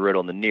with Emory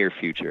Riddle in the near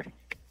future.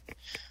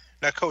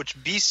 Now,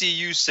 Coach,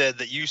 BCU said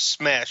that you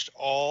smashed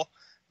all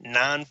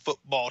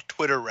non-football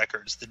Twitter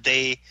records the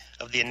day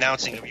of the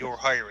announcing of your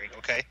hiring,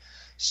 okay?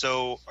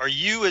 So are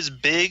you as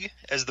big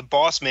as the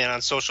boss man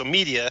on social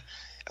media?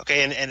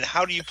 Okay, and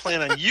how do you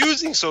plan on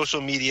using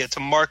social media to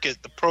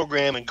market the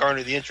program and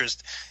garner the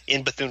interest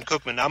in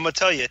Bethune-Cookman? Now, I'm going to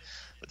tell you,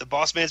 the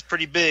boss man's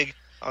pretty big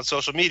on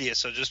social media,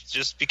 so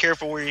just be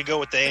careful where you go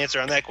with the answer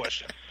on that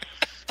question.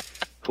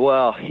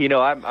 Well,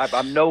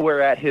 I'm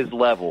nowhere at his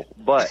level,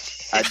 but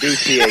I do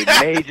see a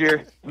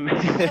major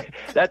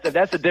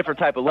that's a different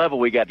type of level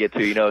we got to get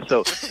to,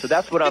 so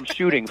that's what I'm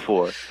shooting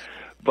for.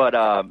 But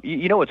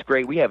what's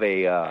great, we have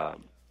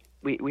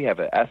we have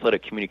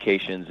athletic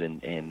communications,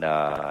 and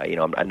I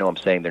know I'm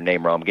saying their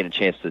name wrong. I'm getting a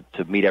chance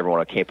to meet everyone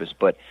on campus,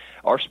 but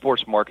our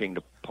sports marketing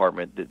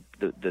department,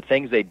 the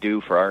things they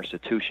do for our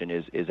institution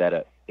is at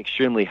an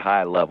extremely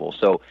high level.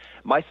 So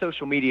my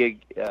social media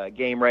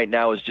game right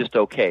now is just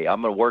okay.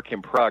 I'm a work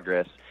in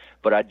progress,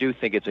 but I do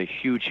think it's a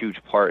huge,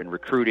 huge part in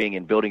recruiting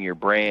and building your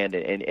brand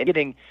and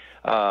getting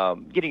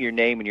your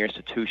name and your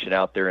institution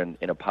out there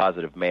in a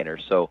positive manner.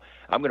 So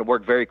I'm going to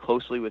work very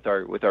closely with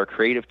our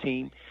creative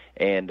team.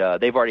 And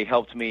they've already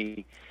helped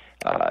me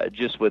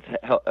just with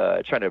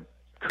trying to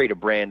create a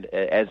brand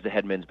as the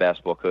head men's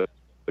basketball coach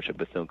at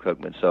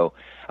Bethune-Cookman. So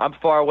I'm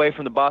far away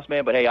from the boss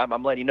man, but hey,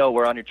 I'm letting you know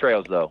we're on your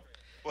trails, though.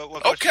 Well,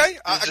 Coach, okay,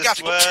 I got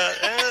you.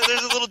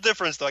 There's a little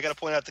difference, though. I got to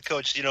point out to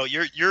Coach.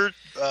 Your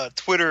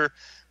Twitter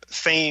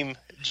fame,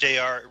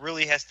 JR,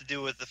 really has to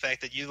do with the fact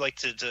that you like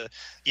to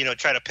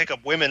try to pick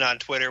up women on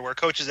Twitter, where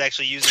Coach is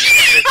actually using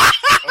it.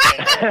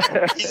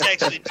 Okay. He's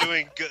actually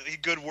doing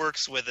good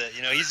works with it.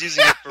 He's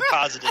using it for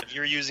positive.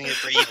 You're using it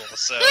for evil.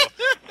 So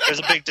there's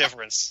a big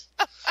difference.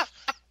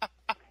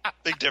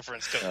 Big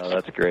difference, Coach. Oh,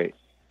 that's great.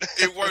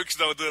 It works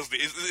though, doesn't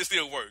it? It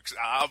still works.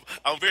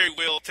 I'm very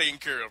well taken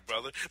care of,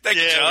 brother. Thank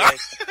you, John. Right.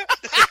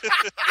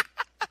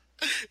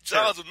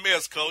 John's a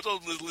mess, Coach. I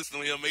was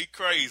listening to him. He's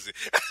crazy.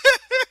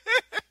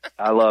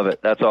 I love it.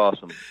 That's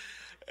awesome.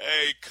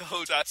 Hey,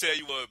 Coach, I tell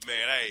you what,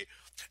 man. Hey,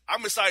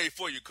 I'm excited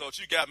for you, Coach.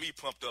 You got me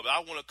pumped up. I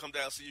want to come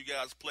down and see you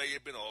guys play.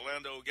 You've been an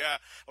Orlando guy. I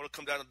want to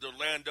come down to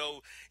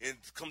Orlando and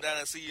come down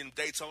and see you in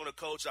Daytona,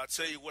 Coach. I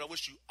tell you what, I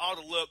wish you all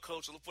the luck,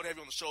 Coach. I look forward to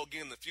having you on the show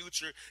again in the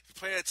future. If you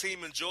play a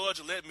team in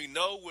Georgia, let me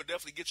know. We'll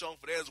definitely get you on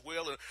for that as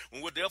well, and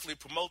we'll definitely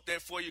promote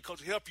that for you, Coach,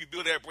 to help you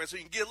build that brand so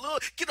you can get on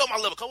my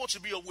level. Coach, I want you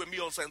to be with me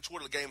on the same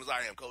Twitter game as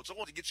I am, Coach. I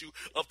want to get you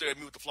up there and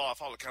meet with the flaw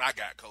follower I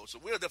got, Coach. So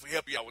we'll definitely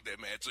help you out with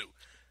that, man, too.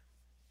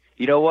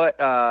 You know what?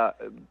 I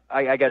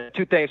got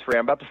two things for you.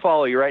 I'm about to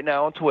follow you right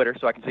now on Twitter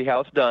so I can see how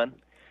it's done.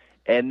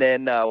 And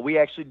then we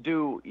actually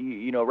do.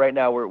 Right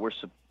now we're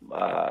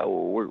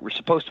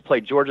supposed to play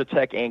Georgia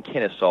Tech and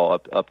Kennesaw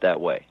up that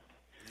way.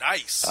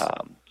 Nice.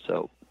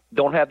 So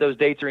don't have those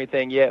dates or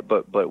anything yet,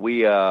 but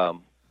we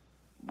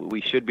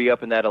should be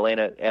up in that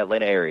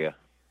Atlanta area.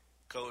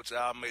 Coach,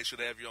 I'll make sure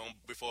to have you on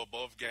before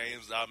both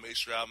games. I'll make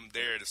sure I'm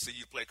there to see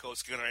you play Coach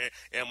Skinner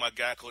and my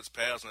guy, Coach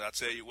Pals. And I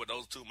tell you what,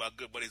 those two are my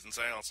good buddies in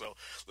town. So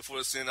look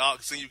forward to seeing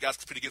you guys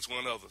compete against one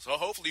another. So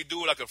hopefully you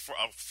do it like a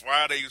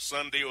Friday,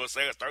 Sunday, or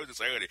Thursday,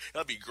 Saturday.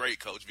 That'd be great,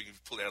 Coach, if you can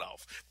pull that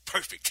off.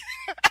 Perfect.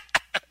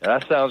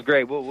 That sounds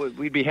great.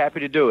 We'd be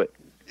happy to do it.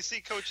 You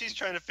see, Coach, he's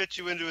trying to fit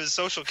you into his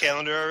social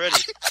calendar already.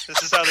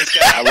 This is how this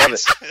guy I love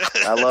it.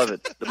 I love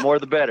it. The more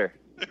the better.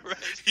 Right.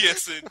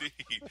 Yes, indeed.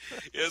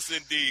 Yes,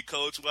 indeed,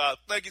 Coach. Well,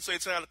 thank you for your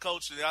time,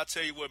 Coach. And I'll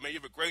tell you what, man, you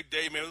have a great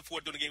day, man. Look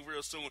forward to doing it again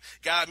real soon.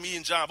 God, me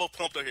and John both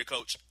pumped up here,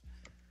 Coach.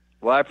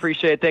 Well, I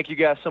appreciate it. Thank you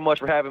guys so much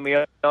for having me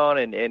on,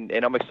 and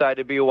I'm excited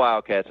to be a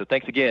Wildcat. So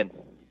thanks again.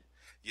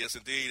 Yes,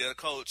 indeed.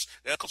 Coach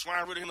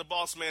Ryan Ridder in the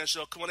Bossman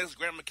Show. Come on, next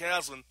Grant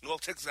McCaslin,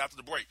 North Texas after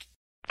the break.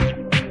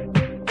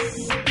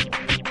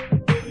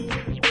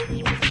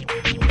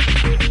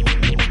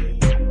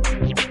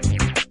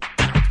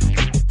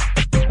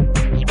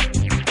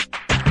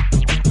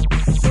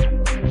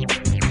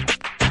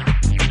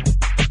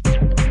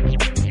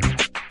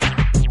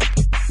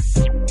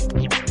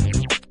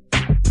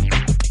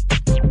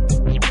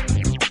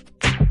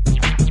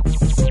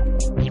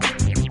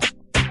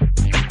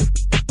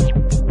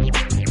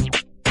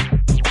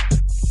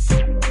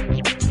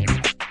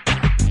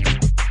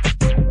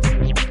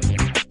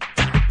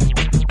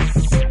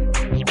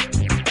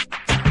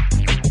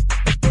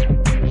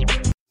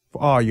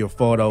 All your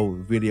photo,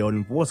 video,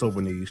 and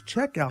voiceover needs,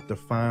 check out the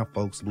fine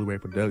folks at Blueberry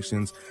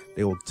Productions.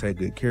 They will take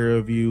good care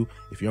of you.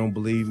 If you don't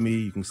believe me,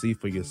 you can see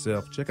for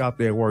yourself. Check out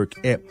their work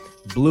at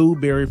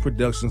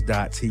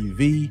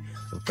blueberryproductions.tv,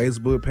 a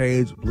Facebook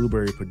page,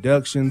 Blueberry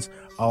Productions,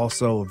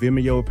 also a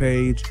Vimeo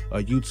page,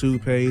 a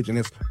YouTube page, and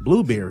it's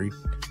Blueberry,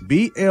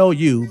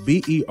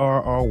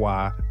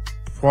 BLUBERRY,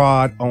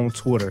 Prod on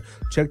Twitter.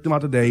 Check them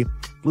out today.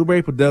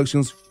 Blueberry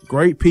Productions,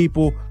 great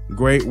people,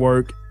 great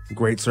work,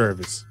 great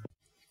service.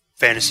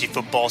 Fantasy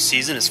football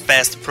season is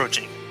fast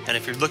approaching, and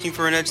if you're looking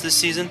for an edge this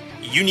season,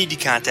 you need to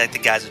contact the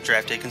guys at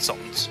Draft Day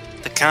Consultants.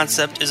 The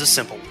concept is a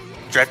simple one.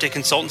 Draft Day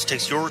Consultants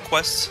takes your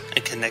requests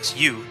and connects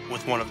you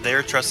with one of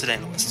their trusted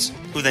analysts,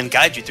 who then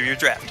guide you through your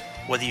draft.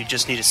 Whether you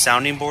just need a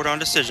sounding board on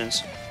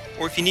decisions,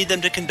 or if you need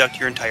them to conduct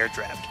your entire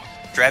draft,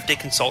 Draft Day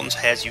Consultants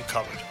has you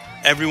covered.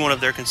 Every one of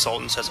their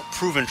consultants has a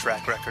proven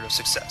track record of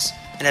success,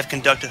 and have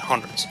conducted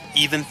hundreds,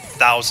 even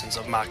thousands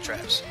of mock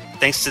drafts.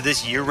 Thanks to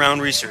this year-round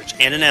research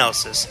and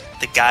analysis,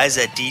 the guys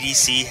at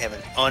DDC have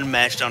an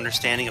unmatched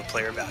understanding of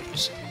player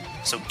values.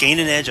 So gain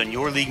an edge on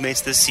your league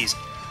mates this season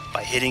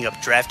by hitting up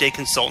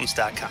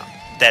draftdayconsultants.com.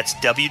 That's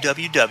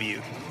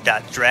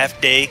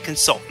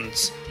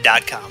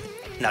www.draftdayconsultants.com.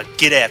 Now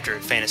get after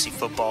it, fantasy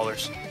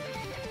footballers.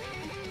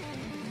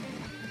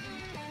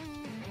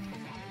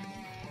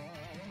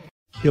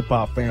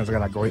 Hip-hop fans, I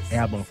got a great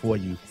album for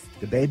you.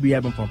 The debut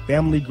album from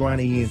Family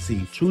Grind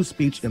ENT, True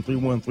Speech and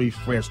 313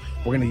 Fresh.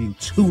 We're going to give you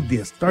 2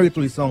 discs,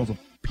 33 songs of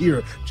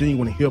pure,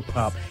 genuine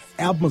hip-hop.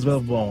 Albums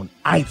available on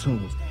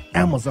iTunes,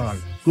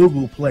 Amazon,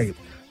 Google Play,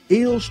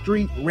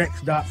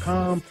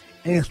 illstreetrex.com,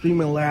 and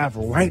streaming live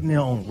right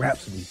now on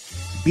Rhapsody,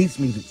 Beats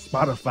Music,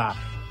 Spotify,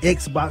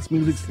 Xbox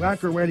Music,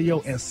 Slacker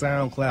Radio, and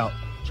SoundCloud.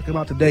 Check them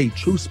out today,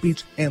 True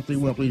Speech and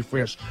 313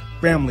 Fresh,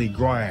 Family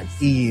Grind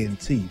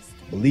ENT.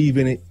 Believe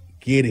in it,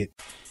 get it.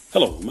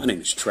 Hello, my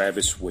name is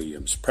Travis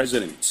Williams,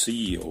 President and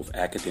CEO of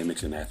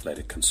Academics and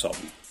Athletic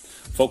Consulting,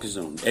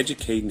 focusing on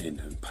educating and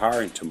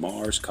empowering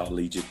tomorrow's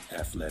collegiate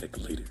athletic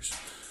leaders.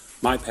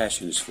 My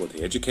passion is for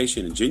the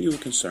education and genuine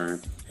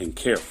concern and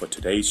care for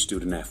today's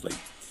student athlete.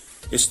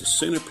 It's the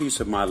centerpiece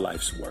of my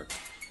life's work.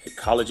 A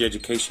college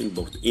education,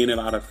 both in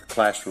and out of the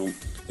classroom,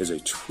 is a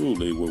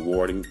truly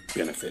rewarding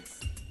benefit.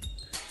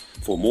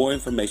 For more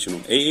information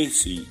on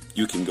AAC,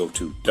 you can go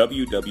to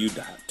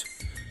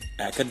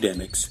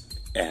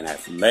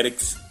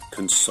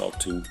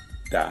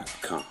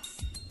www.academicsandathleticsconsulting.com.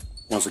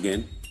 Once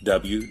again,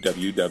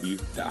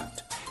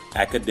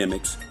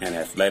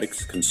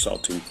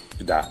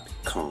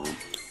 www.academicsandathleticsconsulting.com.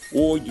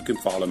 Or you can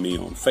follow me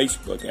on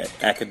Facebook at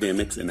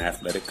Academics and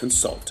Athletic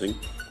Consulting,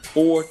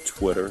 or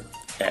Twitter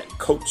at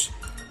Coach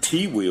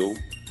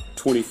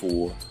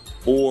TWill24,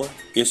 or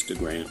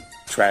Instagram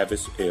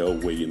Travis L.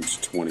 Williams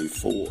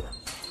 24.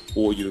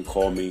 Or you can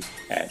call me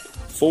at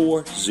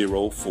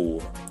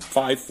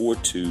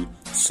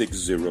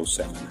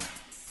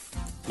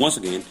 404-542-6079. Once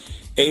again,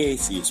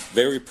 AAC is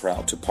very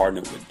proud to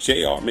partner with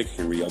J.R.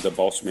 McHenry of the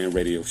Bossman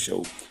Radio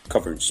Show,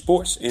 covering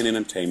sports and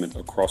entertainment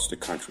across the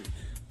country.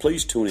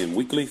 Please tune in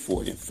weekly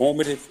for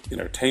informative,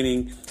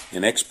 entertaining,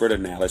 and expert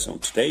analysis on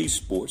today's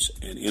sports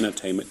and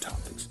entertainment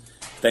topics.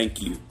 Thank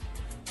you.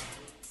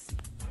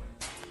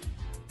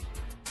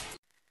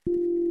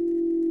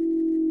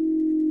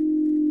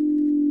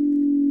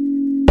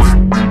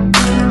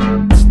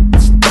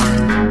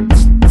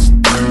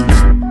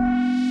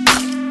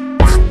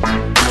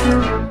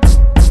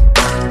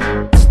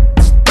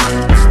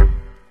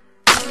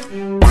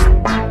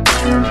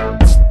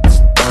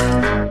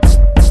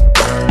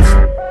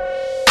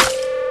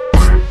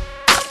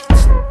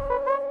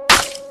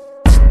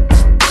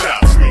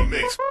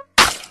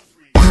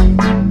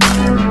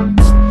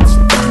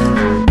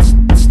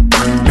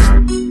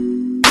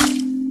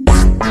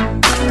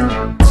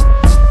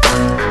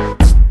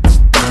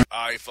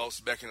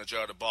 Back in the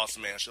jar of the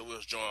Bossman Show. We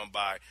was joined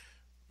by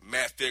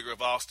Matt Figure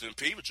of Austin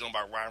Peay. We're joined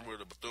by Ryan Wood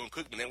of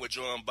Bethune-Cookman. Then we're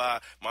joined by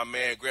my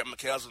man Grant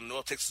McCallis of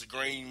North Texas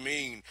Green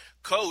Mean.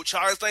 Coach,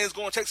 how are things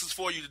going in Texas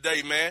for you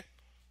today, man?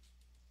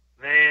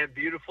 Man,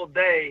 beautiful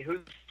day. Who's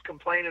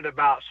complaining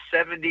about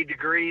 70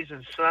 degrees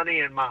and sunny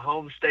in my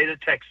home state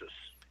of Texas?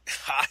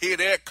 I hear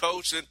that,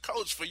 Coach. And,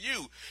 Coach, for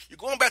you, you're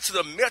going back to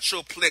the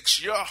Metroplex,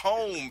 your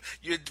home.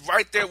 You're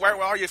right there, right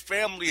where all your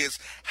family is.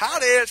 How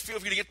did it feel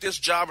for you to get this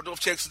job in North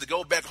Texas, to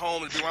go back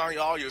home and be around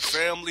all your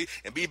family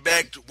and be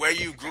back to where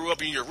you grew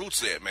up and your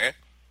roots at, man?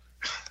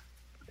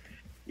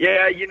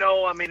 Yeah,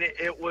 I mean,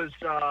 it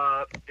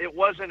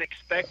wasn't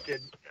expected.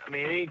 I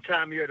mean,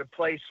 anytime you're at a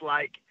place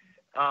like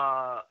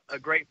a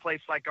great place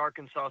like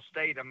Arkansas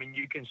State, I mean,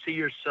 you can see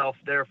yourself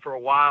there for a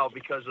while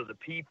because of the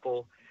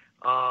people.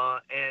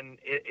 And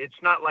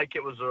it's not like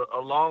it was a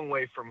long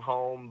way from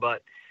home,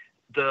 but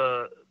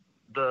the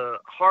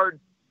hard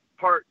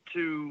part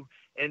to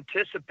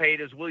anticipate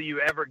is, will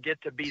you ever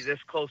get to be this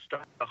close to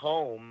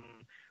home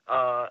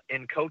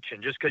in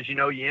coaching? Just because,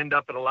 you end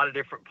up at a lot of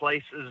different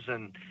places,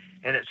 and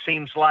it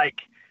seems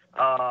like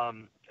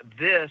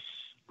this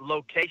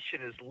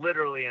location is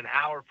literally an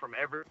hour from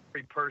every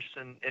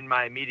person in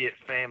my immediate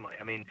family.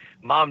 I mean,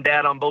 mom,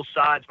 dad on both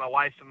sides, my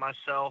wife and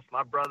myself,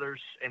 my brothers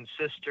and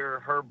sister,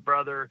 her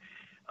brother,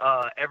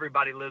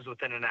 everybody lives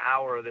within an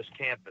hour of this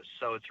campus.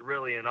 So it's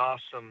really an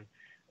awesome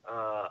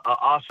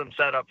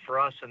setup for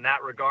us in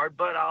that regard.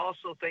 But I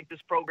also think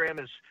this program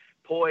is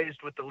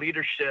poised with the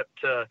leadership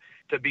to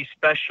be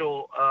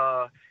special.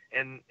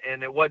 And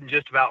it wasn't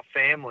just about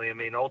family. I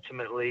mean,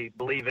 ultimately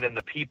believing in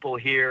the people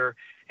here,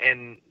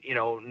 and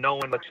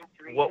knowing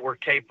what we're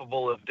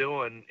capable of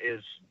doing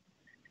is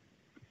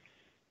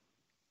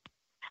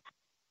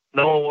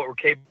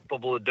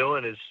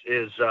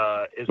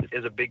a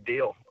big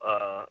deal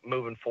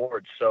moving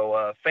forward.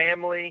 So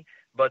family,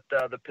 but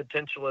the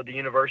potential of the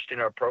university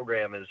and our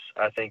program is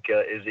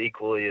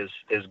equally as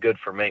good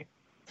for me.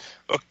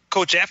 Well,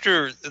 Coach,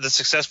 after the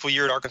successful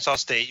year at Arkansas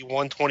State, you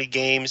won 20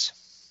 games,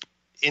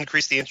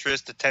 increased the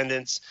interest,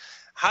 attendance.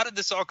 How did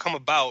this all come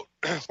about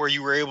where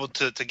you were able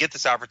to get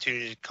this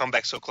opportunity to come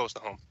back so close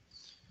to home?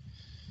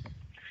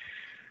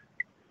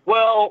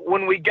 Well,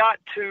 when we got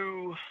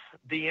to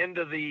the end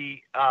of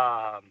the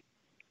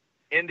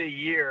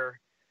year,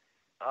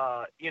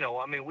 I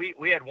mean,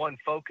 we had one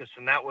focus,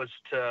 and that was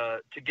to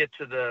get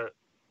to the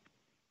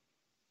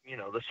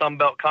Sun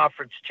Belt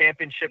Conference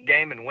championship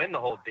game and win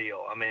the whole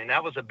deal. I mean,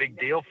 that was a big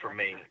deal for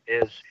me,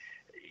 is,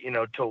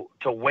 to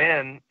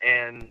win,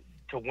 and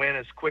to win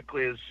as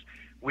quickly as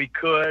we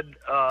could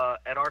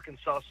at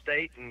Arkansas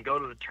State and go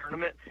to the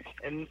tournament.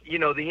 And,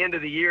 the end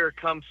of the year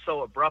comes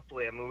so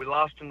abruptly. I mean, we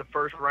lost in the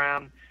first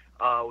round.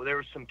 There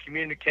was some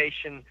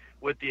communication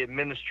with the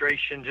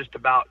administration just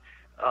about,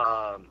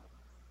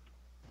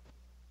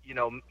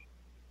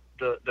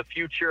 the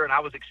future, and I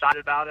was excited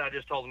about it. I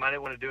just told them I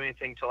didn't want to do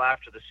anything till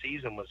after the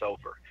season was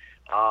over.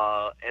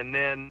 And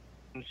then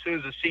as soon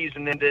as the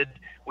season ended,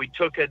 we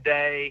took a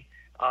day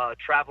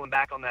traveling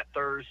back on that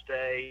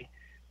Thursday,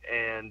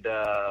 and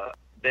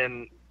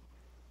then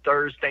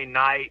Thursday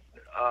night,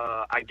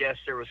 I guess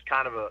there was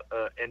kind of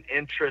an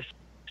interest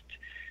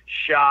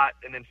shot,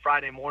 and then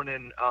Friday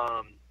morning,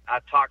 I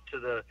talked to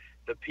the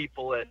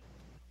people at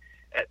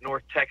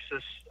North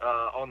Texas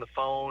on the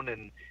phone,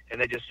 and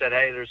they just said,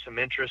 hey, there's some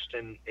interest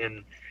in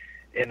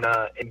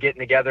getting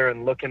together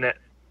and looking at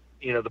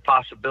the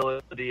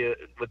possibility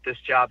with this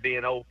job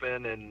being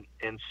open, and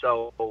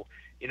so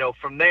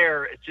from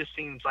there it just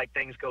seems like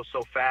things go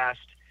so fast.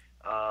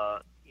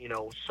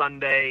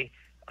 Sunday,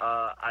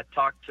 I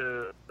talked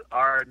to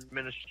our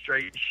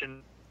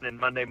administration, and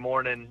Monday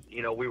morning,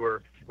 we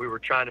were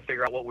trying to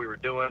figure out what we were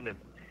doing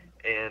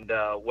and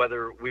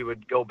whether we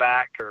would go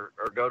back or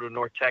go to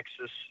North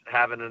Texas,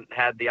 having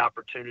had the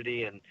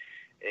opportunity and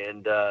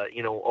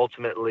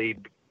ultimately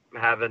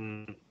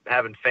having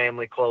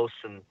family close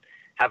and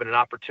having an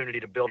opportunity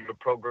to build a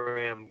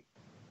program,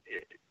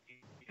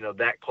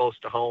 that close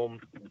to home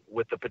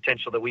with the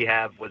potential that we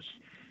have was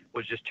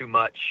just too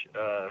much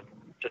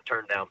to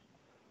turn down.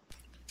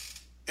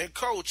 And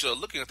Coach,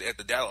 looking at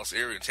the Dallas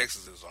area and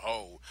Texas as a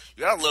whole,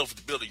 you gotta love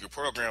the building your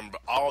program,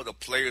 but all the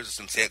players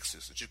in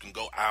Texas that you can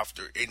go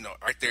after,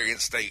 right there in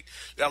state.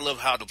 You gotta love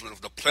how the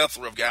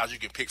plethora of guys you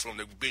can pick from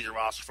that build your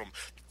roster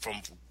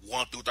from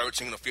 1 through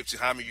 13 or 15,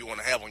 how many you want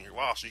to have on your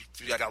roster.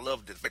 You gotta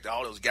love the fact that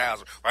all those guys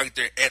are right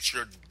there at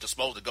your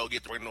disposal to go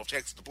get to North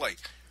Texas to play.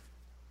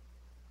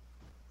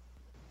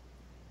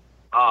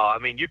 Oh,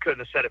 you couldn't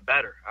have said it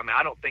better.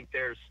 I don't think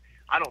there's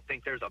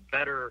a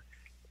better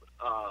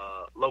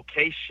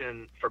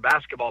location for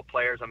basketball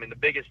players. The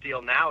biggest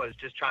deal now is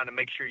just trying to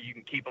make sure you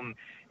can keep them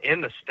in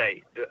the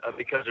state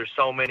because there's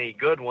so many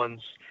good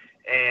ones.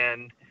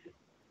 And,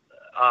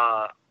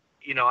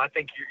 I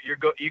think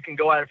you can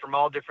go at it from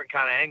all different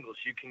kind of angles.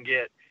 You can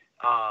get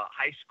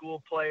high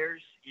school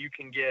players. You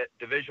can get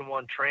Division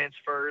I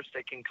transfers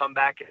that can come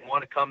back and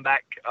want to come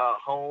back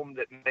home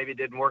that maybe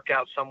didn't work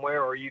out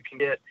somewhere, or you can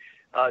get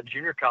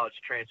junior college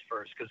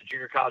transfers because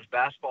junior college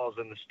basketball is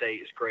in the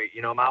state is great.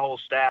 My whole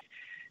staff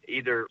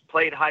either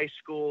played high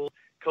school,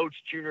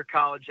 coached junior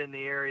college in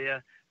the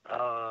area,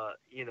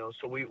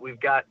 so we've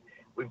got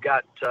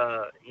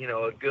a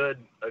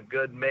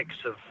good mix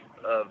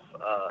of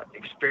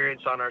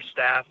experience on our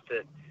staff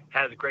that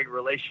has great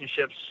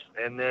relationships,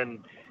 and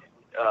then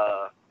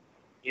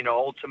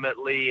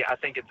ultimately I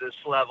think at this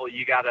level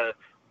you got to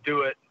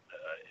do it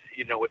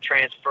with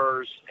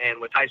transfers and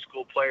with high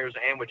school players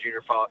and with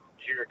junior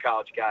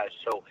college guys.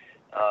 So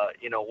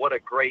what a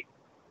great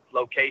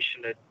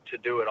location to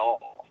do it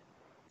all.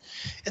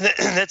 And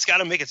that's got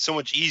to make it so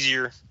much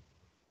easier,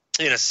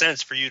 in a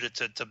sense, for you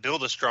to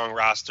build a strong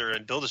roster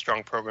and build a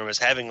strong program, is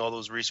having all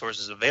those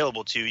resources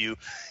available to you.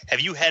 Have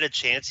you had a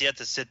chance yet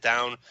to sit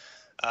down,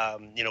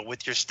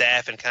 with your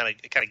staff and kind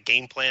of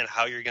game plan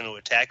how you're going to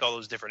attack all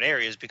those different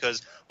areas?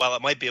 Because while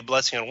it might be a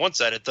blessing on one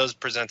side, it does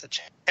present a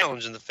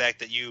challenge in the fact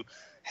that you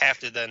have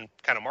to then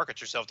kind of market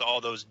yourself to all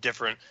those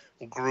different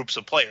groups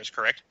of players,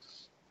 correct?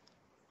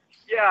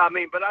 Yeah,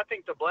 but I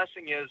think the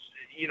blessing is,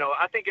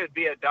 I think it would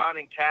be a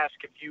daunting task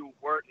if you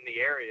weren't in the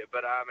area.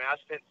 But I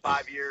spent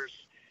 5 years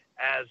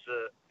as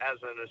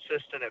an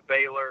assistant at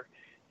Baylor,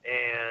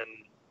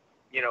 and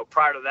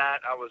prior to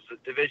that, I was a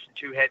Division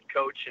II head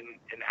coach in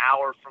an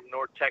hour from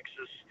North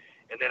Texas,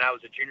 and then I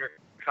was a junior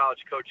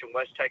college coach in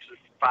West Texas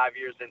for 5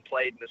 years, then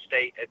played in the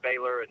state at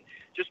Baylor. And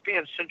just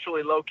being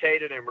centrally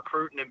located and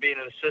recruiting and being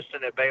an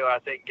assistant at Baylor, I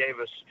think gave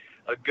us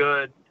a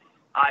good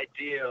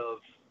idea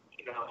of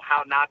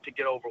how not to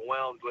get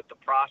overwhelmed with the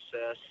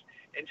process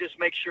and just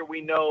make sure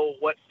we know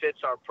what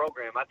fits our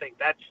program. I think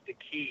that's the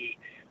key,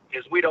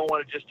 is we don't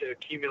want to just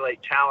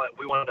accumulate talent.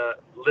 We want to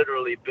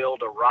literally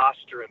build a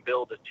roster and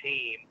build a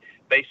team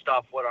based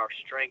off what our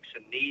strengths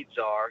and needs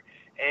are.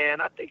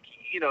 And I think,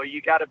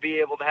 you got to be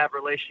able to have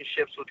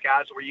relationships with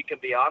guys where you can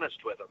be honest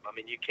with them.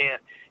 You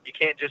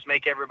can't just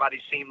make everybody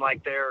seem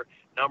like they're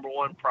number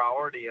one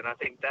priority. And I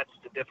think that's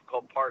the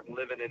difficult part in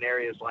living in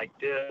areas like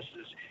this,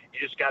 is you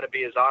just got to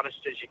be as honest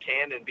as you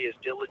can and be as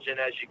diligent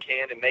as you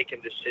can in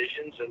making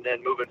decisions. And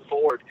then moving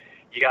forward,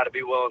 you got to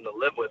be willing to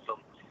live with them.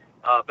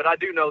 But I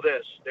do know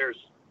this, there's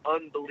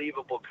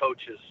unbelievable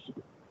coaches,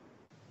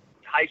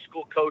 high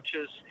school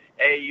coaches,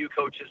 AAU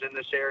coaches in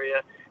this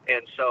area.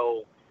 And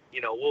so,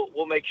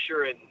 we'll make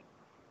sure and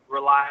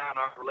rely on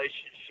our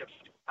relationships.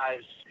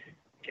 Guys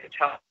can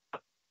tell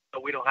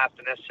we don't have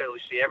to necessarily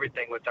see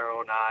everything with our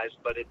own eyes,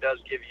 but it does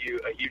give you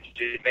a huge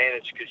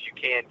advantage because you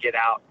can get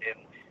out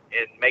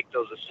and make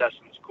those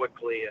assessments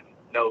quickly and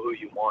know who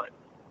you want.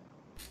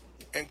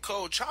 And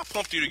Coach, how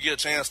pumped are you to get a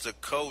chance to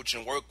coach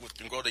and work with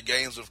and grow the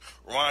games of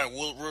Ryan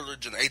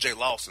Woolridge and AJ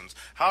Lawson's?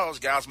 How do those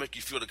guys make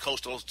you feel to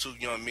coach those two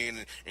young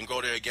men and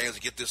grow their games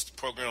and get this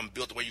program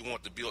built the way you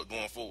want it to build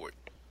going forward?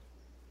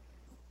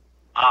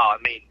 Oh,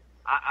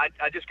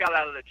 I just got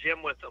out of the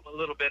gym with them a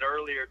little bit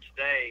earlier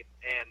today,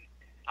 and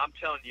I'm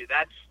telling you,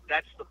 that's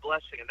the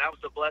blessing, and that was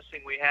the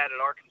blessing we had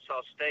at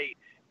Arkansas State,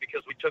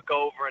 because we took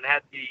over and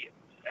had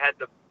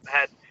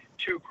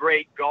two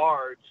great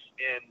guards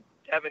in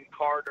Devin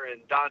Carter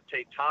and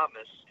Dante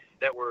Thomas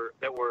that were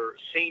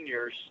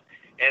seniors,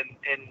 and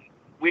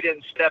we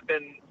didn't step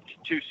in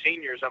two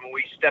seniors.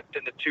 We stepped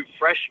into two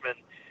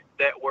freshmen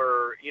that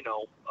were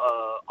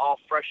all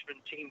freshman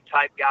team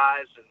type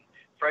guys and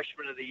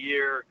freshman of the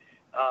year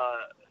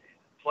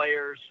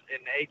players. And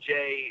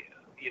AJ,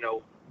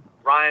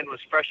 Ryan was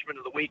freshman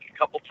of the week a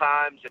couple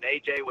times, and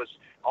AJ was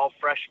all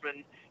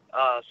freshman.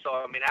 So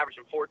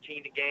averaging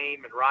 14 a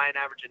game, and Ryan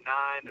averaging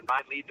 9, and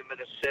Ryan leading them in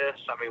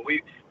assists.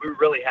 We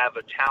really have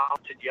a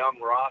talented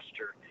young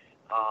roster.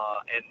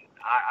 And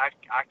I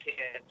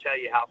can't tell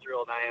you how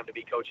thrilled I am to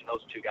be coaching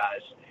those two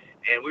guys.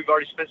 And we've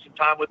already spent some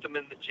time with them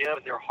in the gym,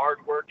 and they're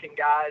hardworking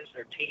guys.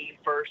 They're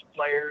team-first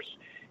players.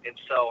 And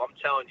so I'm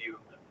telling you,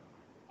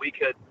 we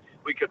could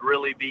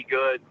really be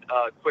good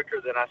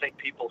quicker than I think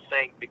people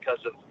think because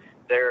of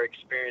their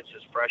experience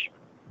as freshmen.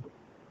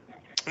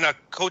 Now,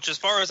 Coach, as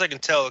far as I can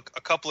tell,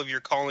 a couple of your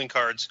calling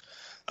cards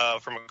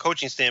from a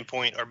coaching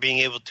standpoint are being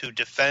able to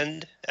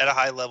defend at a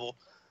high level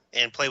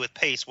and play with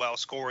pace while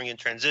scoring in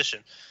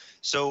transition.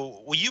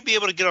 So will you be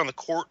able to get on the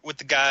court with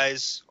the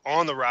guys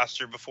on the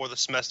roster before the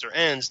semester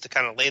ends to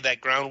kind of lay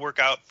that groundwork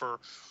out for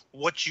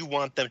what you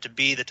want them to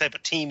be, the type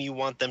of team you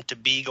want them to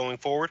be going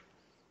forward?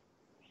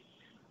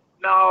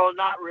 No,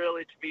 not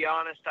really, to be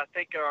honest. I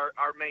think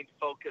our main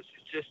focus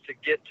is just to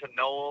get to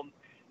know them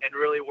and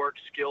really work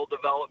skill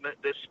development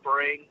this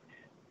spring.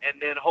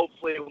 And then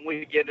hopefully when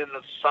we get into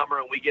the summer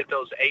and we get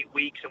those 8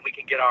 weeks and we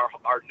can get our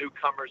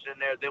newcomers in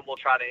there, then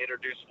we'll try to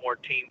introduce more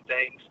team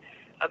things.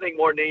 I think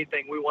more than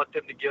anything, we want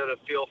them to get a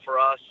feel for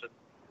us and,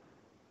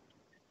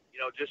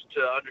 just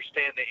to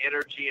understand the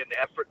energy and the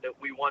effort that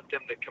we want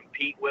them to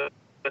compete with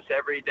us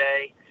every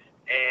day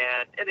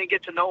and then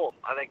get to know them.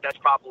 I think that's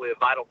probably a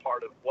vital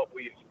part of what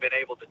we've been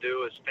able to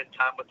do is spend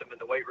time with them in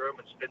the weight room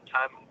and spend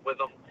time with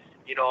them,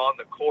 on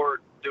the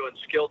court doing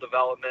skill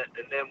development.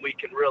 And then we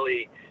can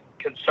really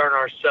concern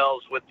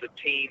ourselves with the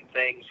team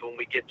things when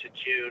we get to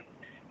June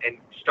and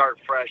start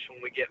fresh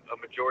when we get a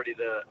majority of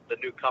the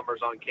newcomers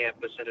on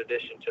campus in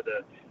addition to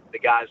the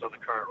guys on the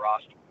current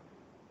roster.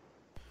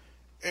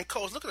 And,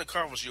 Coach, look at the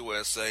Conference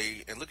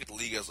USA and look at the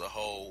league as a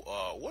whole.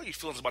 What are your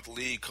feelings about the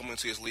league coming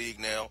into this league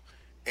now?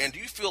 And do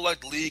you feel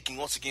like the league can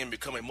once again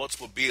become a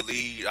multiple bid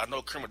league? I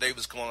know Kermit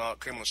Davis came on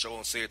the show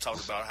and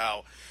talked about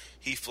how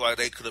he felt like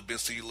they could have been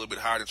seeded a little bit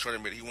higher in the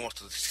tournament. He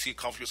wants to see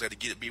Conference USA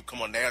to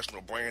become a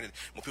national brand and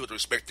want people to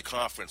respect the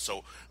conference.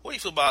 So what do you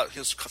feel about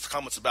his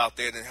comments about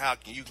that and how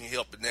you can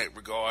help in that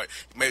regard?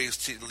 Maybe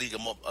it's the league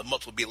a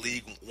multiple bid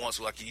league once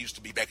like it used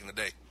to be back in the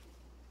day.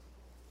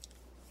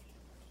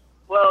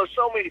 Well,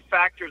 so many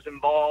factors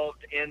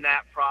involved in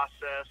that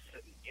process.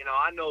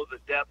 I know the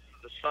depth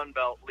of the Sun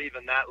Belt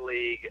leaving that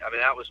league. I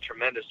mean, that was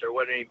tremendous. There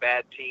wasn't any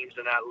bad teams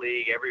in that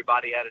league.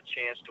 Everybody had a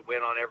chance to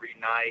win on every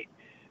night.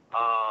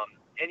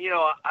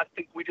 I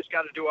think we just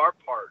got to do our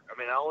part. I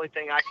mean, the only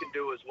thing I can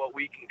do is what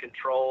we can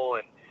control.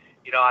 And,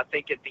 I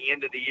think at the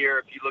end of the year,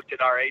 if you looked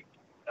at our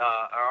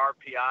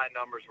RPI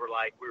numbers were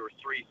like we were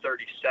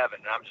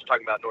 337. And I'm just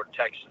talking about North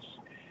Texas.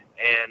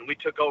 And we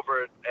took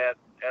over at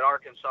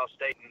Arkansas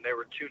State, and they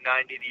were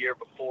 290 the year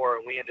before,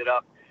 and we ended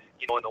up,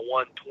 in the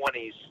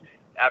 120s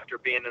after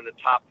being in the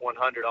top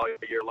 100 all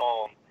year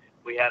long.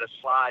 We had a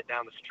slide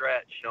down the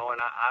stretch, and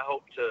I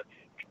hope to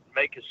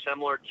make a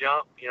similar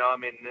jump,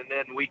 and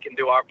then we can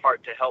do our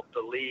part to help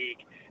the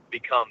league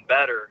become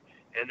better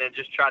and then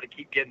just try to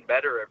keep getting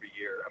better every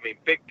year. I mean,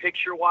 big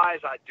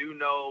picture-wise, I do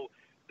know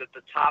that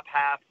the top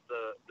half,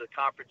 the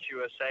Conference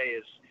USA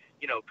is,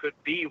 could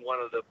be one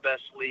of the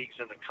best leagues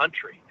in the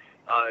country.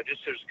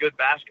 There's good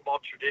basketball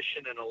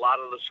tradition in a lot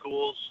of the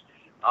schools.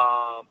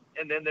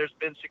 And then there's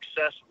been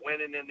success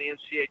winning in the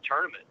NCAA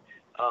tournament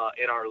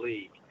in our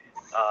league.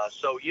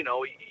 So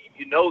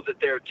that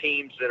there are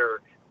teams that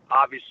are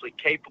obviously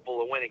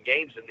capable of winning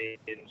games in the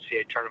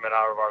NCAA tournament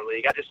out of our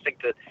league. I just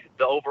think that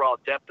the overall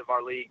depth of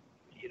our league,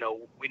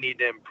 we need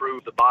to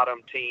improve the bottom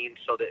teams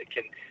so that it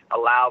can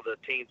allow the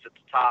teams at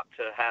the top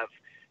to have,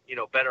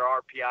 better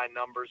RPI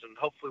numbers. And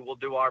hopefully we'll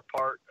do our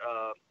part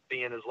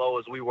being as low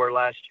as we were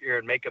last year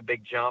and make a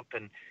big jump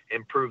and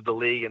improve the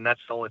league. And that's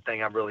the only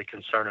thing I'm really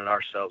concerning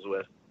ourselves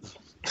with.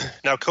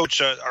 Now,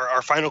 Coach,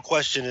 our final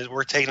question is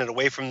we're taking it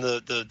away from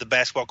the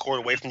basketball court,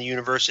 away from the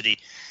university.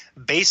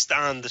 Based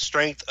on the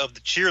strength of the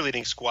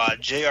cheerleading squad,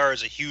 JR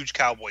is a huge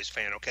Cowboys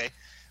fan, okay?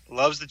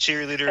 Loves the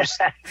cheerleaders.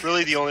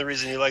 Really the only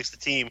reason he likes the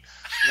team.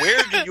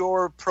 Where do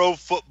your pro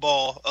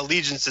football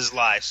allegiances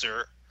lie,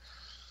 sir?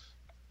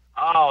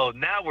 Oh,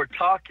 now we're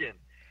talking.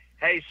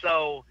 Hey,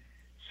 so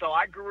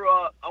I grew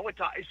up, I went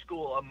to high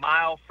school a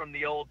mile from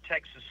the old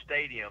Texas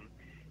Stadium,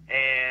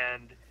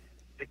 and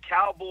the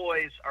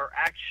Cowboys are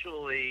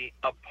actually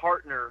a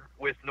partner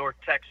with North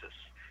Texas.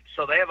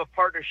 So they have a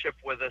partnership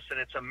with us, and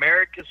it's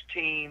America's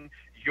Team,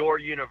 Your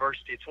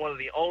University. It's one of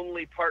the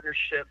only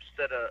partnerships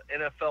that a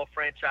NFL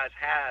franchise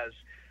has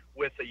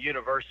with a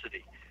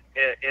university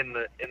in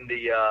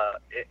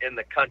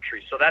the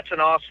country. So that's an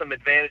awesome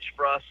advantage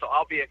for us. So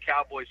I'll be a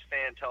Cowboys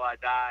fan till I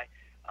die.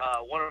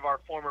 One of our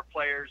former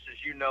players,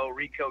 as you know,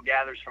 Rico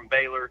Gathers from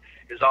Baylor,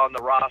 is on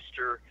the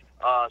roster.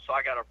 So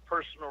I got a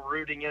personal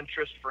rooting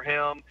interest for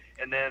him,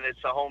 and then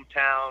it's a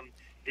hometown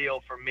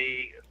deal for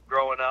me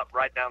growing up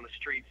right down the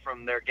street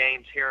from their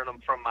games, hearing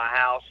them from my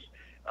house.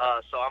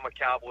 So I'm a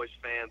Cowboys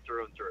fan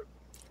through and through.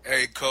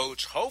 Hey,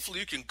 Coach, hopefully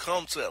you can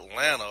come to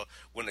Atlanta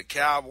when the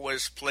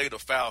Cowboys play the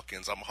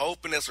Falcons. I'm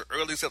hoping it's an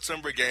early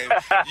September game.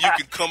 You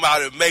can come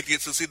out and make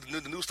it to see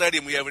the new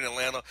stadium we have in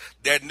Atlanta.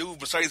 That new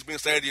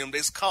Mercedes-Benz Stadium,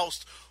 this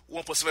cost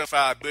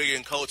 $1.75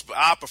 billion, Coach, but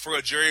I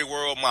prefer Jerry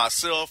World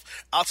myself.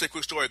 I'll tell you a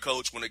quick story,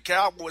 Coach. When the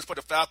Cowboys played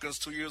the Falcons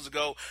 2 years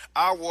ago,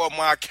 I wore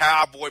my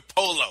cowboy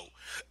polo.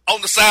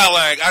 On the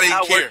sideline, I didn't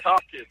Now care. we're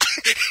talking.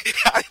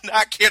 I did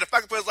not care. The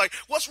fact was like,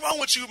 "What's wrong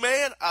with you,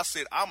 man?" I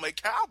said, "I'm a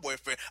Cowboy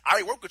fan. I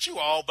ain't work with you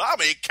all, but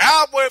I'm a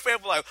Cowboy fan."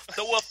 For like,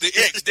 throw up the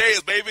X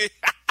days, baby.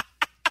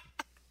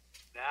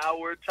 Now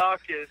we're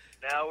talking.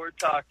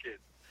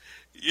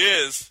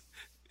 Yes.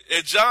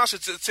 And John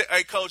should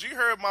hey, Coach, you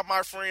heard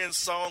my friend's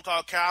song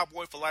called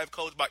Cowboy for Life,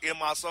 Coach, by In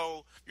My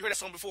Soul? You heard that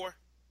song before?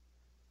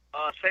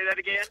 Say that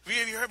again?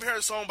 Have you heard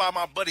a song by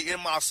my buddy In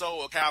My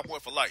Soul, Cowboy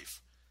for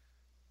Life?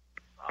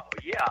 Oh,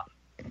 yeah.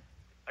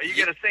 Are you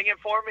going to sing it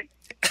for me?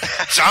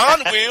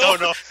 John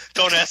will.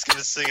 Don't ask him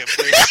to sing it,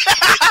 please.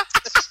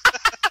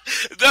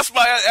 That's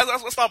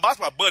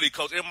my buddy,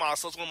 Coach. In My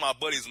Soul, it's one of my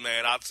buddies,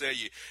 man. I'll tell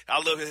you.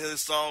 I love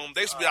his song.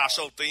 They used to be our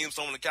show theme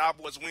song when the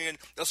Cowboys win.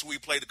 That's what we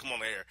play to come on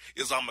the air,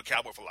 is I'm a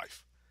Cowboy for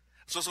Life.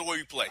 So that's the way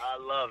we play. I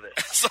love it.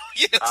 So,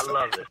 yes. I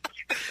love it.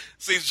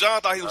 See,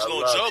 John thought he was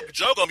going to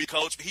joke on me,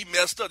 Coach, but he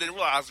messed up. Didn't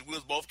realize we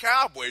was both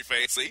Cowboy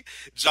fans. See,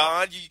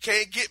 John, you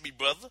can't get me,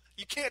 brother.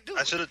 You can't do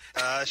it.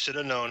 I should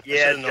have known.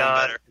 Yeah, known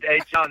John. Better.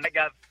 Hey, John, they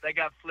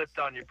got flipped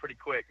on you pretty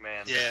quick,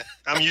 man. Yeah,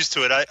 I'm used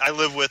to it. I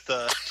live with.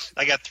 I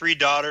got 3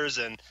 daughters,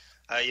 and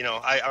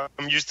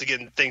I'm used to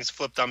getting things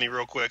flipped on me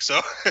real quick. So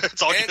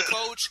it's all and good.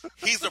 Coach,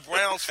 he's a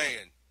Browns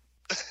fan.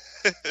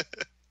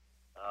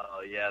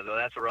 Oh, yeah, though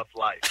that's a rough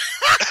life.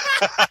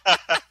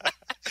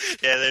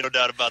 Yeah, there's no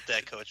doubt about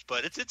that, Coach.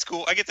 But it's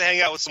cool. I get to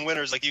hang out with some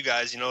winners like you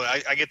guys.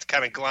 I get to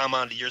kind of glom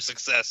onto your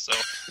success, so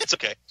it's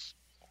okay.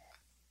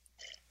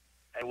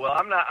 Hey, well,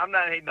 I'm not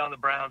hating on the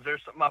Browns.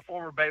 There's my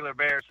former Baylor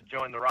Bears have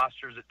joined the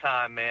rosters at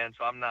time, man.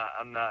 So I'm not.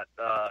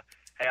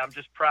 Hey, I'm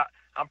just proud.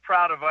 I'm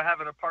proud of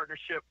having a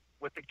partnership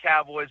with the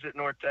Cowboys at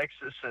North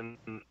Texas, and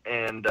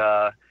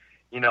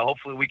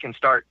hopefully we can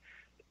start.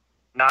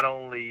 Not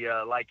only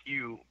like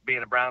you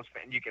being a Browns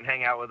fan, you can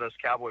hang out with us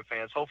Cowboy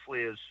fans.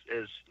 Hopefully, as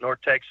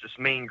North Texas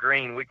Mean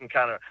Green, we can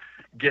kind of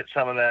get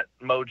some of that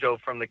mojo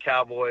from the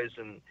Cowboys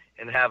and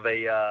have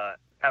a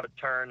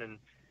turn and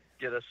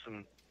get us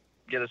some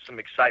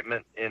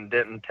excitement in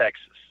Denton,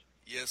 Texas.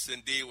 Yes,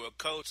 indeed. Well,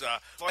 Coach, I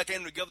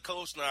came together,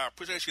 Coach, and I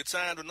appreciate your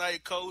time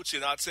tonight, Coach.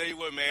 And I'll tell you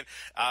what, man,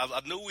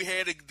 I knew we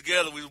had it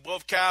together. We were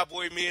both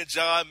Cowboy. Me and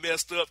John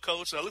messed up,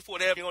 Coach. I look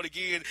forward to having you on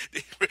again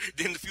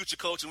in the future,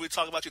 Coach, and we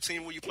talk about your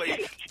team when you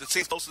play the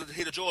team supposed to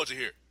hit Georgia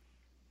here.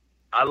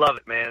 I love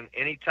it, man.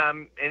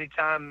 Anytime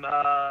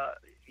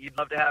you'd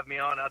love to have me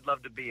on, I'd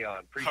love to be on.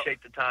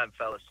 Appreciate the time,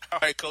 fellas. All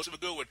right, Coach, have a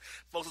good one.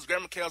 Folks, it's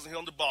Graham McCall's here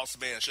on the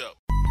Bossman Show.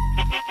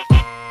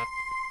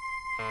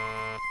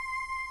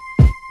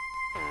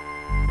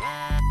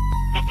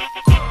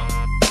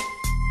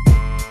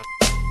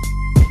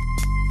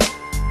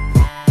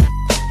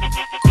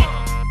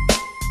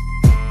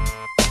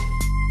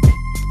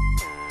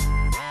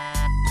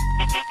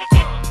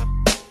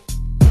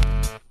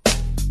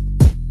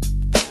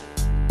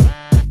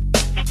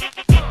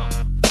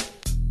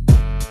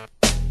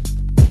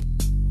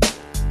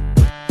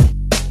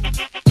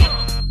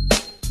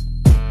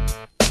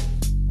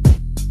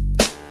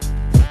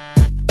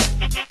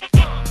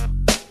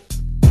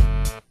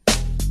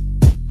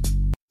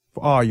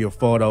 For all your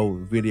photo,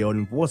 video,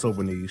 and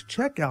voiceover needs,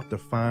 check out the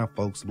fine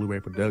folks at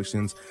Blueberry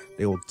Productions.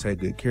 They will take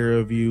good care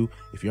of you.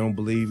 If you don't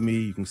believe me,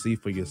 you can see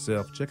for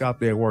yourself. Check out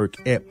their work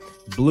at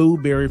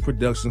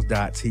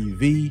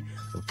blueberryproductions.tv,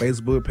 the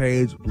Facebook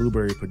page,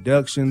 Blueberry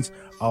Productions,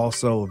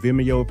 also a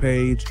Vimeo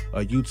page,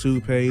 a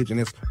YouTube page, and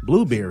it's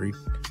Blueberry,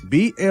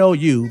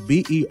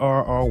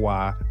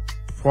 BLUBERRY,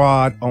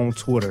 Prod on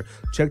Twitter.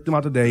 Check them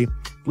out today.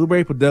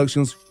 Blueberry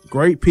Productions,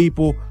 great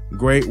people,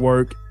 great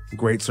work,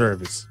 great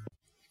service.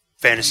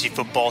 Fantasy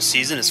football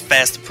season is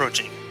fast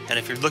approaching, and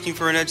if you're looking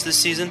for an edge this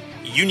season,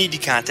 you need to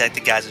contact the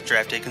guys at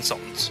Draft Day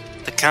Consultants.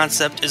 The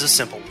concept is a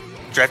simple one.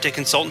 Draft Day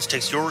Consultants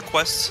takes your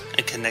requests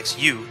and connects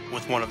you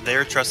with one of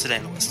their trusted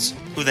analysts,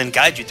 who then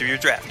guide you through your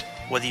draft.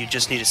 Whether you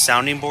just need a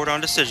sounding board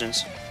on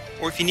decisions,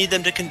 or if you need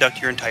them to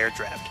conduct your entire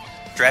draft,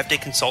 Draft Day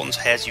Consultants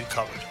has you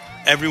covered.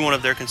 Every one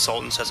of their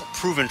consultants has a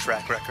proven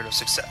track record of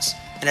success,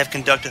 and have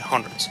conducted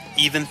hundreds,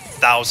 even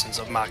thousands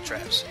of mock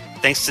drafts.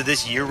 Thanks to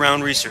this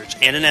year-round research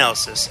and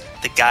analysis,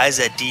 the guys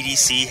at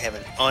DDC have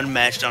an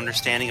unmatched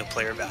understanding of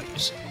player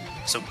values.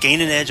 So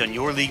gain an edge on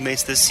your league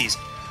mates this season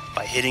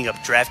by hitting up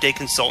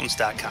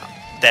draftdayconsultants.com.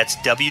 That's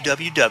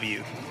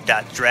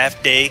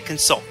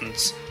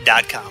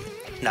www.draftdayconsultants.com.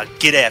 Now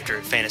get after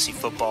it, fantasy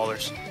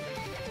footballers.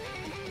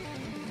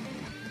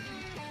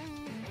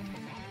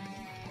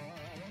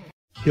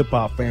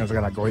 Hip-hop fans, I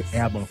got a great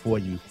album for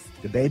you.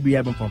 The debut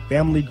album from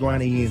Family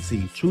Grind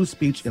ENT, True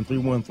Speech and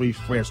 313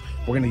 Fresh.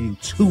 We're going to give you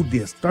 2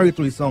 discs,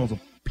 33 songs of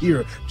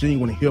pure,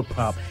 genuine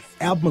hip-hop.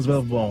 Albums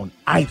available on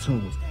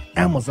iTunes,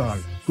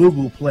 Amazon,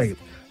 Google Play,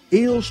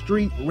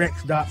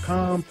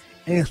 illstreetrex.com,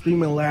 and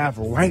streaming live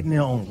right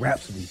now on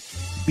Rhapsody,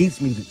 Beats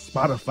Music,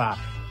 Spotify,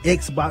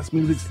 Xbox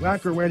Music,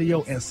 Slacker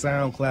Radio, and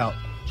SoundCloud.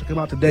 Check them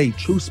out today,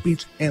 True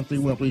Speech and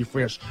 313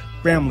 Fresh,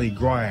 Family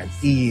Grind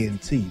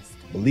ENT.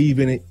 Believe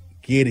in it,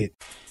 get it.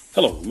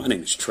 Hello, my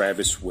name is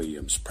Travis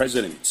Williams,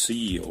 President and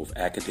CEO of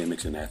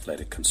Academics and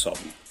Athletic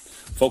Consulting,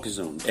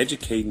 focusing on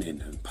educating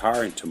and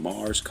empowering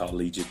tomorrow's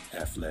collegiate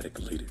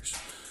athletic leaders.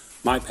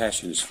 My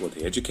passion is for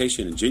the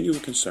education and genuine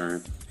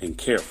concern and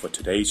care for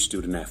today's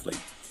student athlete.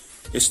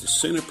 It's the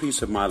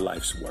centerpiece of my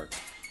life's work.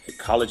 A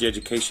college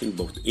education,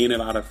 both in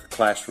and out of the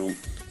classroom,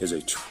 is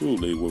a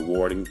truly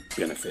rewarding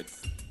benefit.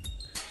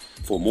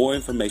 For more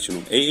information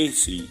on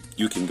AAC,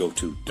 you can go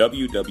to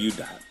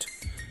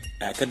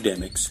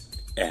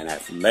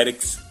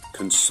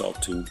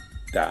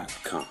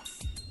www.academicsandathleticsconsulting.com.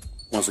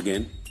 Once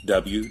again,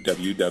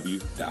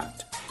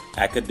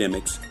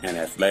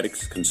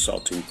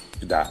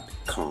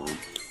 www.academicsandathleticsconsulting.com.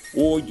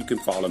 Or you can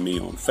follow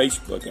me on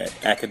Facebook at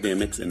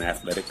Academics and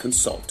Athletic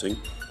Consulting,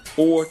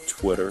 or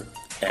Twitter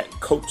at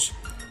Coach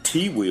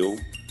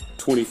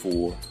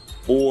TWill24,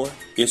 or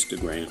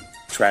Instagram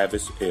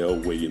Travis L.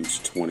 Williams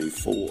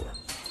 24.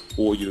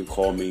 Or you can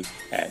call me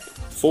at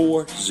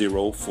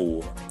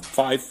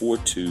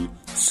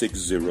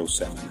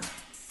 404-542-6079.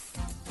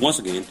 Once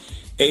again,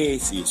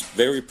 AAC is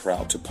very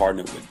proud to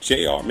partner with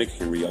J.R.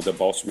 McHenry of the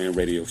Bossman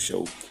Radio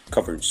Show,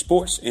 covering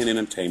sports and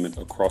entertainment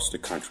across the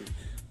country.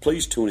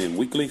 Please tune in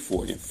weekly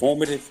for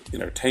informative,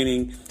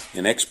 entertaining,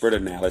 and expert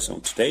analysis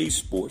on today's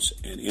sports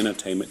and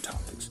entertainment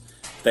topics.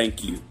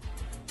 Thank you.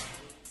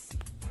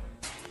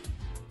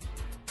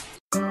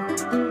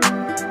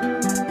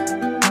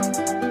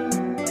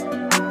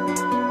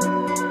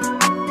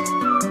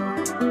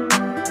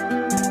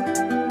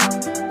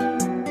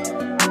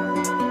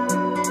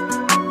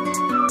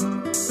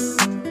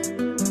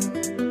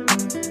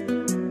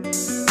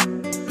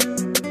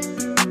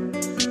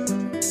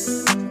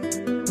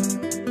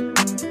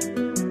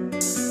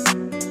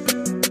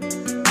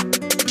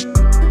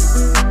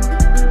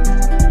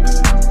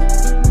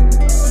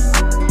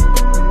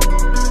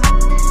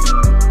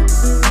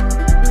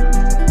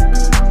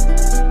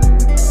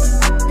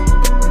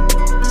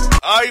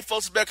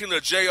 Back in the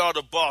JR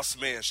the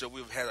Bossman Show.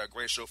 We've had a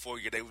great show for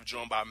you today. We're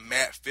joined by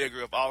Matt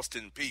Figure of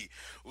Austin P.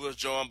 We were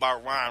joined by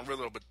Ryan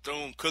Riddle of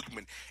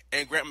Bethune-Cookman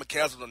and Grant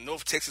McCaskill of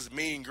North Texas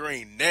Mean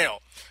Green. Now,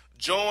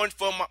 joined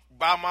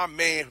by my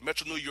man from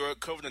Metro New York,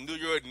 covering the New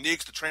York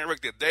Knicks, the train wreck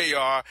that they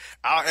are.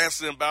 I'll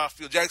answer them about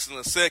Phil Jackson in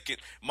a second.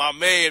 My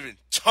man,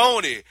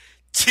 Tony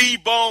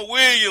T-Bone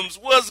Williams.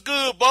 What's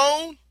good,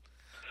 Bone?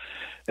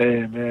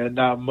 Hey, man,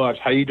 not much.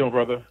 How you doing,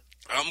 brother?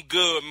 I'm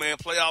good, man.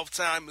 Playoff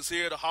time is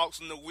here. The Hawks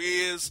and the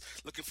Wiz.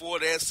 Looking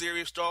forward to that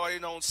series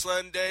starting on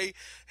Sunday.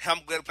 I'm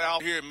glad to play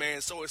out here, man.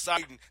 It's so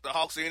exciting. The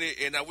Hawks are in it,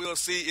 and I will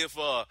see if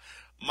my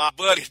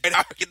buddy can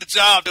get the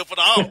job done for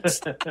the Hawks.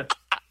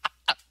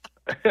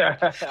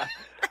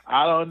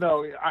 I don't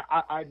know.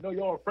 I know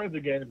y'all are friends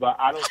again, but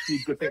I don't see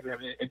good things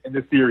in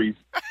this series.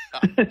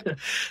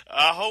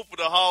 I hope for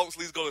the Hawks at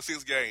least go to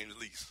 6 games at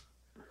least.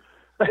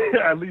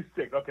 At least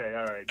 6. Okay,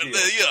 all right.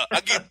 Yeah,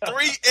 I get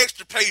 3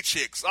 extra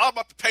paychecks. All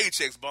about the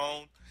paychecks,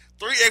 Bone.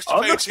 3 extra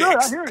paychecks. Sure,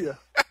 I hear you.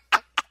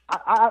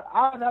 I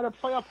haven't had a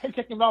playoff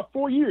paycheck in about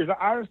 4 years.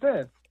 I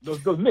understand.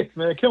 Those Knicks,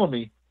 man, they're killing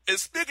me. And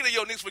speaking of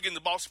your Knicks, we're getting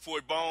the Boston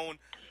report, Bone.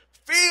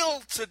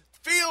 Phil said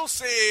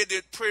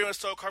that pretty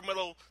much told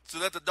Carmelo to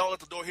let the door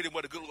hit him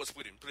where the good was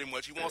with him. Pretty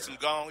much, he wants him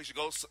gone. He should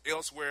go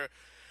elsewhere.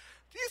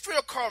 Do you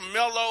feel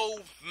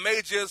Carmelo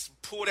may just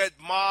pull that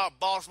mob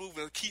boss move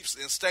and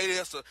stay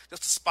there just to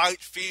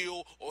spite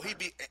Phil, or he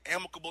be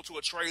amicable to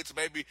a trade to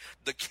maybe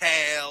the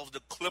Cavs,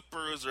 the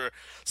Clippers, or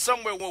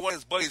somewhere where one of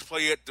his buddies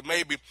play at to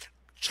maybe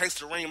chase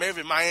the ring,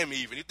 maybe in Miami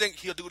even? You think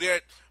he'll do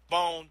that,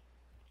 Bone?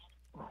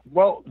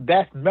 Well,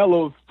 that's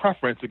Melo's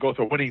preference to go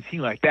to a winning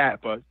team like that,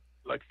 but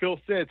like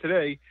Phil said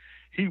today,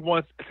 he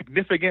wants a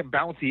significant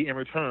bounty in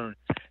return,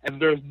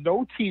 and there's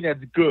no team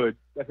that's good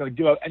that's going to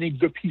give up any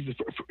good pieces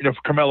for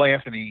Carmelo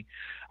Anthony.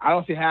 I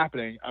don't see it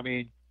happening. I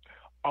mean,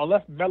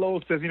 unless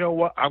Melo says, you know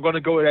what, I'm going to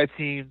go with that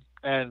team,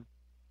 and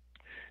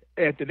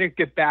if the Knicks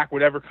get back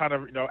whatever kind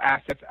of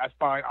assets, that's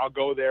fine. I'll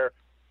go there.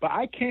 But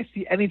I can't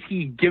see any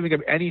team giving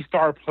up any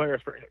star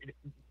players for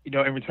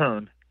in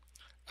return.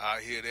 I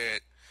hear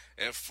that,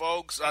 and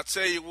folks, I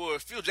tell you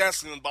what, Phil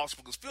Jackson in Boston,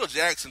 because Phil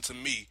Jackson to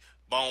me,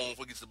 Bone,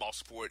 for gets the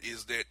Boston support,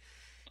 is that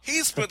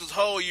he spent this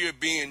whole year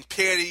being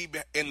petty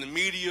in the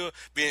media,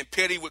 being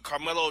petty with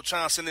Carmelo,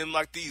 trying to send him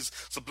like these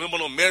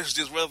subliminal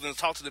messages rather than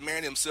talk to the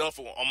man himself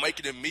or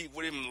making him meet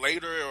with him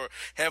later or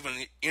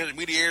having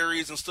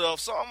intermediaries and stuff.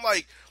 So I'm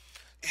like,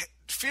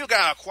 Phil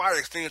got a quiet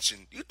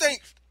extension. You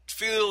think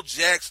Phil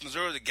Jackson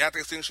deserves to get the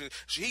extension?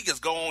 Should he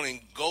just go on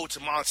and go to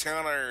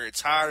Montana or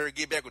retire,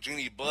 get back with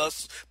Jeannie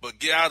Buss, but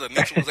get out of the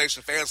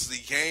naturalization fast as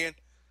he can?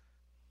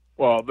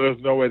 Well, there's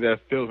no way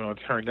that Phil's going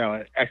to turn down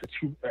an extra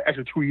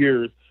 2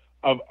 years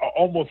of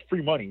almost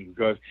free money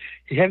because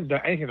he hasn't done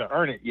anything to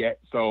earn it yet.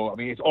 So, I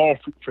mean, it's all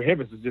for him.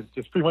 It's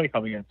just free money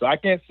coming in. So I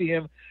can't see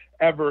him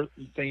ever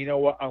saying, you know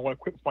what, I want to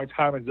quit. My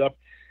time is up.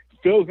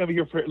 Phil's going to be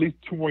here for at least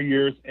 2 more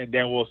years, and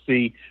then we'll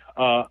see.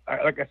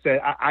 Like I said,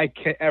 I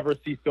can't ever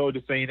see Phil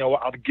just saying, you know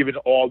what, I'm giving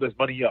all this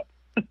money up.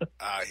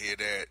 I hear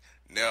that.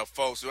 Now,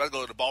 folks, let's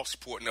go to the Boston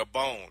report. Now,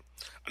 Bone,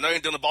 I know you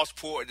ain't done the Boston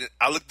report.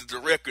 I looked at the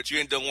records. You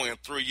ain't done one in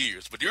 3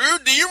 years. But do you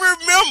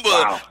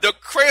remember the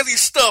crazy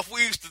stuff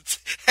we used to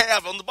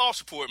have on the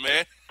Boston report,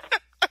 man?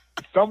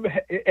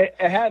 It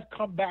has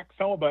come back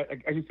some, but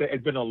as you said,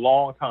 it's been a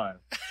long time.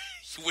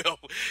 Well,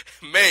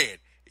 man,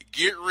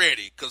 get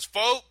ready. Because,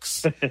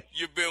 folks,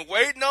 you've been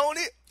waiting on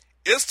it.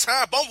 It's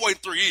time. I'm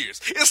waiting 3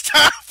 years. It's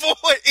time for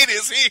it. It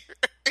is here.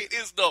 It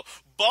is the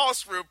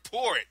Boss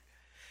Report.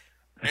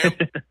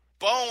 And,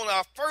 Bone,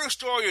 our first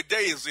story of the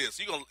day is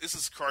this. This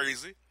is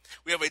crazy.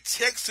 We have a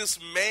Texas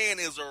man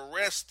is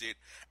arrested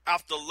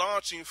after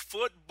launching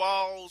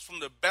footballs from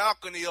the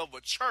balcony of a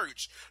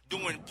church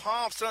during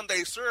Palm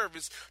Sunday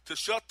service to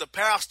shut the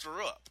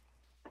pastor up.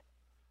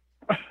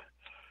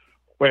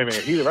 Wait a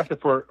minute. He's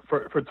arrested for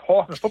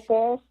tossing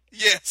footballs?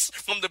 Yes,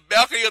 from the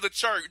balcony of the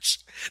church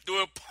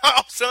during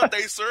Palm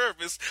Sunday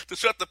service to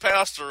shut the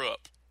pastor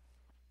up.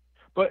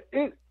 But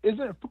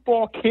isn't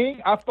football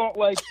king? I thought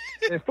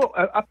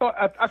I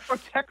thought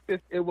Texas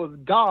it was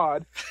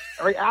God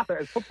right after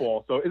it's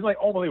football. So it's like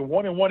only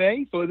 1 and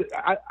 1A. So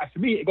to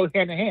me it goes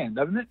hand in hand,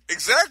 doesn't it?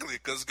 Exactly,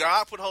 because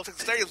God put whole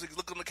Texas stadiums so he can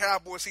look on the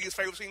Cowboys, see his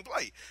favorite team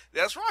play.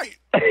 That's right.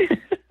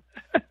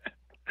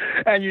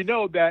 And you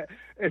know that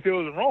if it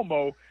was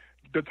Romo,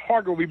 the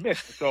target we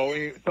missed. So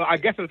I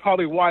guess that's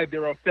probably why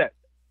they're upset.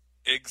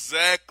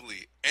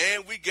 Exactly.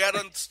 And we got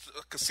a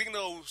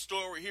casino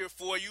story here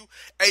for you.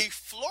 A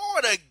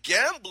Florida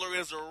gambler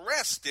is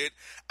arrested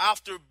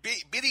after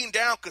beating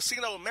down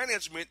casino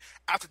management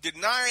after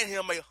denying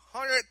him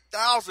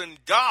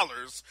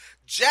 $100,000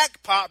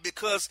 jackpot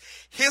because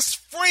his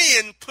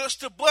friend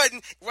pushed the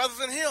button rather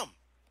than him.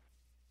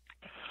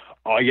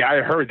 Oh, yeah, I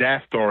heard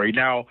that story.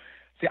 Now,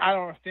 see, I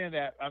don't understand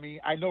that. I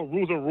mean, I know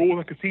rules are rules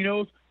in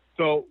casinos.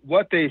 So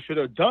what they should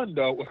have done,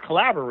 though, was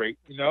collaborate,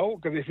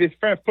 because if his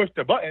friend pushed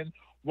the button,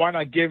 why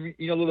not give him,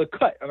 a little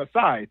cut on the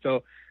side?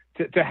 So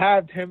to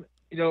have him,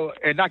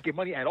 and not get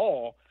money at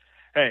all,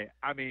 hey,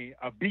 I mean,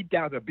 a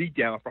beatdown's a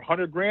beatdown. For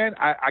 $100,000,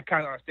 I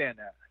kind of understand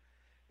that.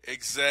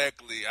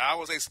 Exactly. I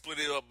would say split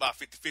it up about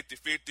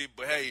 50-50,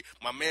 but hey,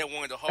 my man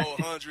wanted the whole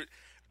 100,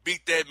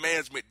 beat that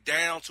management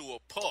down to a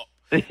pup.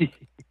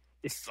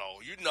 So,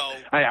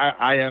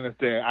 I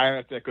understand. I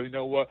understand, because you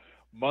know what?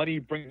 Money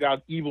brings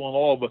out evil in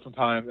all of us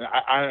sometimes.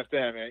 I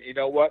understand, man. You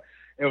know what?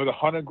 It was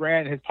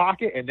 $100,000 in his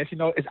pocket, and then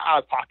it's out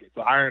of pocket.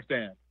 So I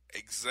understand.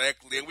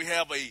 Exactly. And we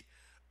have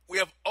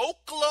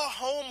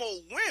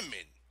Oklahoma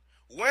women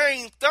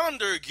wearing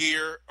Thunder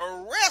gear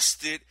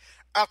arrested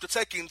after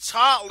taking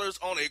toddlers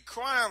on a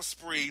crime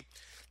spree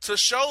to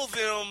show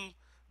them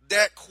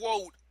that,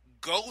 quote,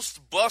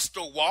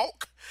 Ghostbuster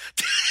walk.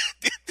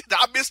 Did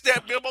I miss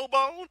that memo,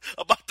 Bone,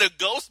 about the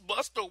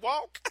Ghostbuster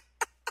walk?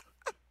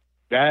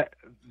 That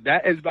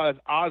is about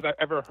as odd as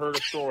I've ever heard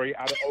a story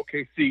out of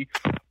OKC.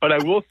 But I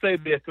will say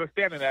this, to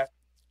expand on that,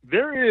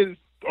 there is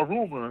a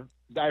rumor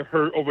that I've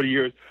heard over the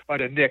years by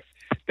the Knicks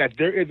that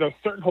there is a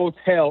certain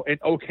hotel in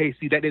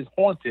OKC that is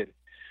haunted.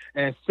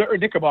 And certain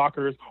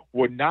Knickerbockers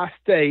would not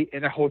stay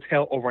in a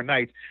hotel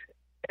overnight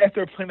if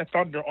they're playing the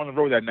Thunder on the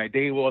road that night.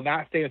 They will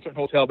not stay in a certain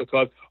hotel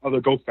because of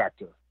the ghost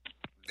factor.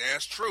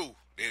 That's true.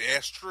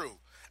 That's true.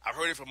 I've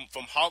heard it from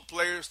Hawk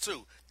players,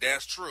 too.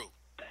 That's true.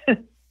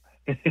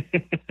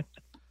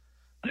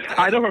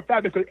 I know for a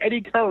fact because Eddie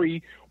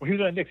Curry, when he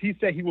was on the Knicks, he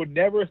said he would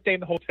never stay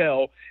in the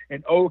hotel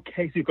in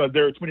OKC because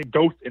there are too many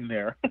ghosts in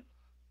there.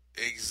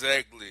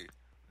 Exactly.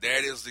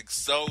 That is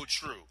so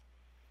true.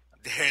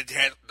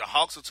 The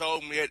Hawks have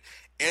told me that,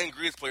 and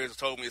Grizz players have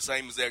told me the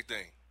same exact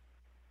thing.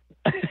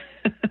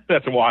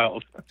 That's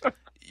wild.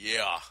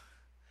 Yeah.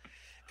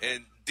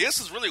 And this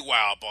is really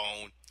wild,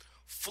 Bone.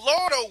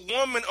 Florida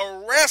woman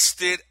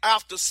arrested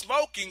after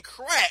smoking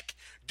crack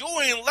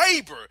during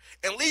labor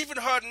and leaving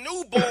her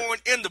newborn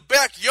in the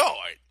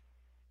backyard.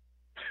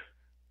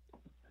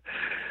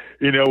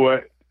 You know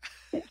what?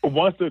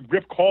 Once the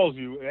grip calls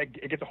you,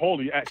 it gets a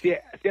hold of you.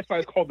 That's why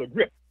it's called the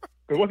grip.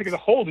 Because once it gets a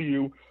hold of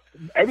you,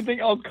 everything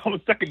else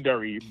comes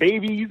secondary.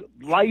 Babies,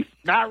 life,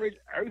 marriage,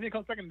 everything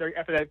comes secondary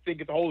after that thing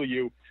gets a hold of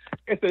you.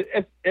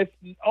 It's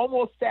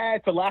almost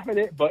sad to laugh at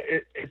it, but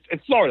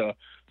it's Florida.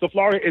 So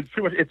Florida is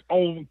pretty much its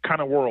own kind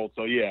of world.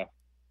 So, yeah.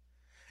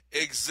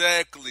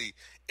 Exactly.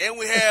 And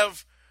we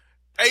have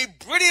a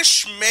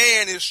British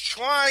man is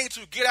trying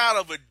to get out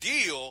of a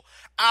deal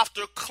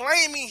after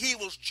claiming he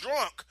was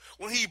drunk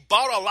when he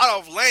bought a lot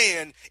of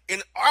land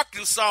in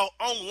Arkansas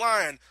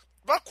online.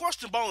 My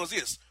question, Bone, is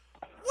this.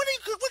 When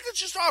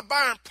did you start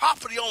buying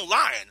property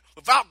online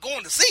without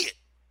going to see it?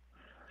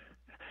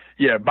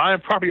 Yeah, buying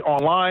property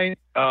online,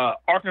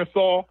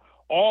 Arkansas,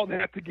 all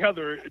that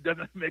together, it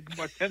doesn't make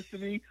much sense to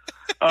me.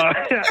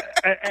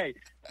 Hey,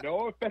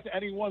 no offense to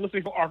anyone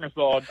listening from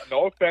Arkansas.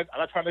 No offense. I'm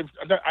not trying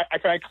to. I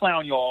try to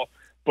clown y'all,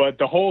 but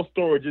the whole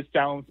story just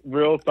sounds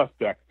real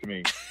suspect to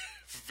me.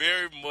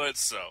 Very much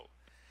so.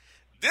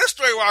 This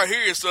story right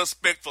here is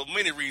suspect for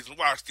many reasons.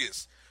 Watch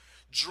this.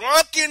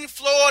 Drunken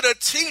Florida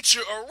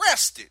teacher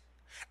arrested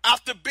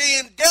after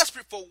being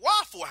desperate for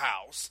Waffle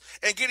House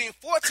and getting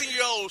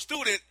 14-year-old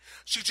student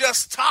she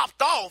just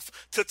topped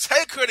off to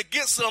take her to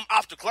get some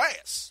after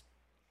class.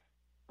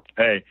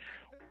 Hey,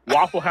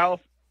 Waffle House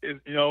is,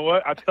 you know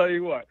what? I tell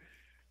you what.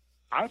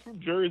 I'm from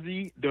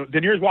Jersey. The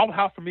nearest Waffle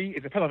House for me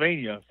is in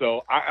Pennsylvania,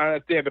 so I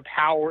understand the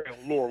power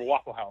and lure of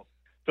Waffle House.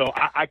 So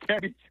I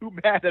can't be too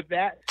mad at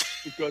that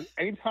because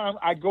anytime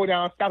I go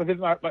down south to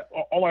visit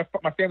all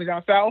my family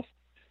down south,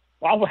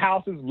 Waffle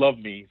Houses love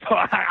me. So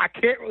I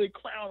can't really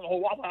clown the whole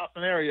Waffle House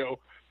scenario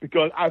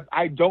because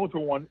I don't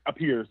want one up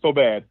here so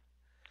bad.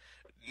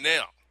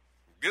 Now,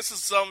 this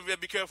is something you have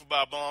to be careful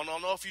about, Bone. I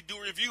don't know if you do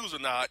reviews or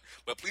not,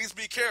 but please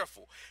be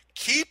careful.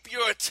 Keep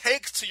your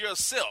takes to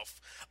yourself.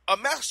 A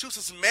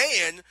Massachusetts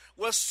man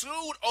was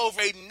sued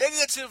over a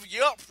negative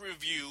Yelp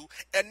review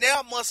and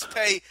now must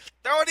pay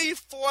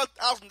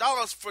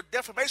 $34,000 for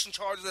defamation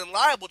charges and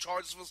libel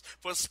charges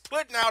for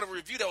putting out a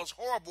review that was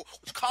horrible,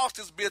 which cost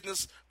his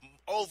business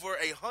over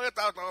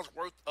 $100,000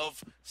 worth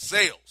of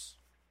sales.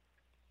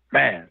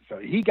 Man, so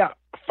he got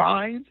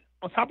fined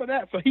on top of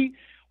that. So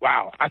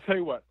wow, I tell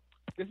you what,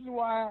 this is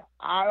why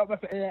I don't mess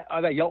with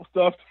that Yelp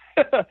stuff.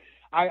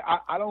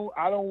 I don't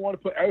want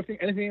to put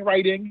anything in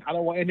writing. I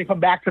don't want anything to come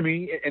back to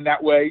me in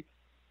that way.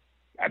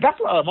 That's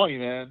a lot of money,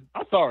 man.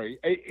 I'm sorry.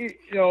 Even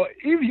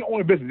if you own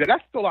a business,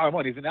 that's still a lot of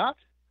money, is it not?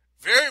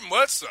 Very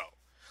much so.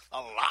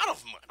 A lot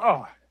of money.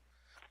 Oh,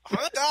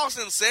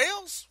 $100,000 in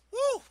sales?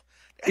 Woo!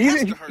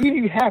 Even if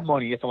you have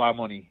money, it's a lot of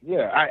money.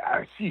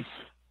 Yeah, jeez.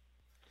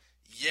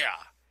 Yeah.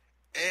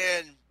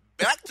 And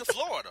back to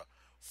Florida.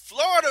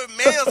 Florida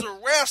man is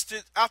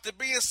arrested after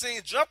being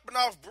seen jumping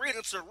off bridge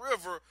into a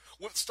river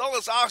with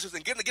stolen sausages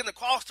and getting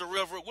across the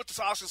river with the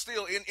sausage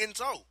still in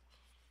tow.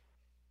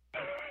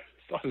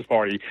 Sausage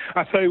party.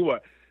 I tell you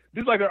what,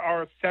 this is like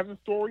our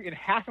 7th story, and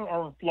half of them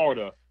are in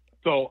Florida.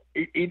 So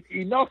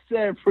enough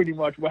said pretty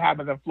much what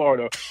happens in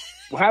Florida.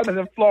 What happens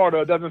in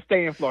Florida doesn't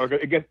stay in Florida.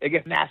 It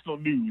gets national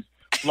news.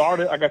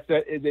 Florida, like I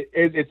said, is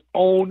its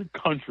own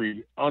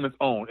country on its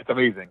own. It's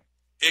amazing.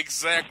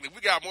 Exactly.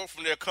 We got more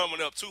from there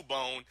coming up too,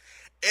 Bone.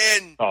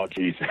 And oh,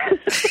 jeez.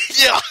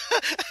 Yeah.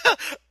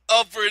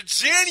 A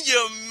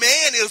Virginia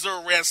man is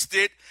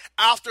arrested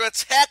after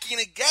attacking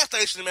a gas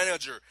station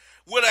manager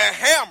with a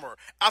hammer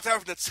after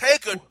having to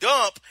take a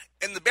dump,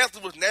 and the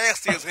bathroom was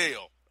nasty as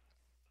hell.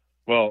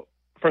 Well,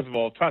 first of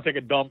all, trying to take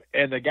a dump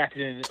in the gas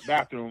station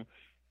bathroom,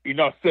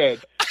 enough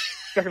said.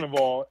 Second of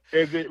all,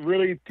 is it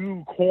really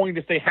too coin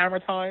to say hammer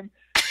time?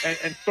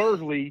 And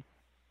thirdly,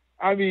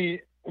 I mean,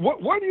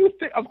 what do you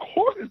think? Of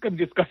course it's going to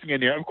be disgusting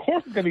in there. Of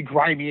course it's going to be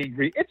grimy and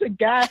gritty. It's a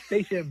gas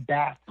station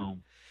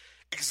bathroom.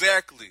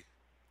 Exactly.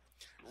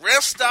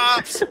 Rest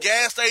stops,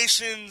 gas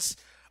stations,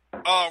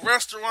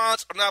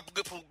 restaurants are not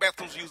good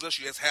bathrooms to use unless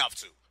you just have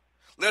to.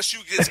 Unless you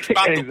get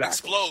about to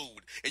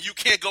explode and you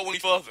can't go any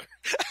further.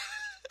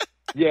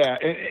 Yeah,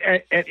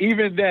 and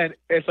even then,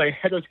 it's like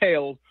head or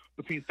tails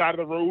between side of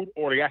the road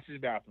or the gas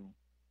station bathroom.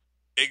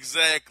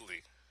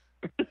 Exactly.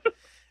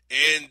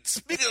 And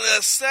speaking of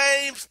the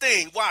same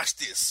thing, watch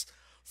this.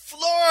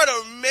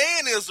 Florida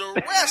man is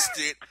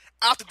arrested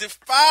after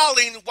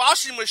defiling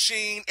washing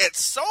machine at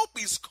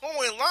Soapy's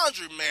Coin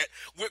Laundromat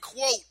with,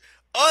 quote,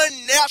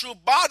 unnatural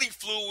body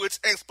fluids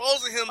and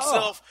exposing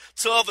himself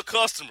to other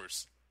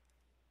customers.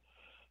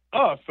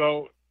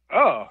 So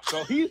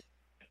he's,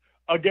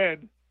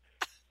 again,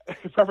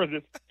 preference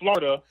is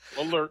Florida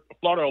alert.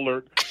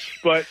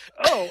 But,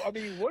 I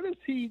mean, what is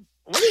he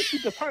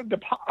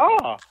deposit?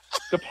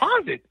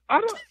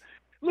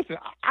 Listen,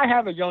 I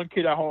have a young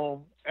kid at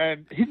home,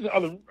 and he's in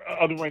the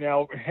other right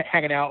now,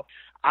 hanging out.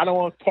 I don't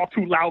want to talk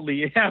too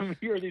loudly and have him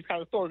hear these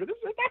kind of stories.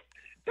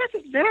 That's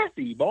just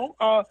nasty, Bossman.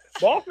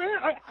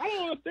 I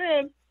don't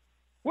understand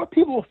what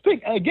people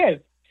think. And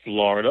again,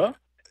 Florida,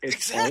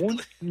 its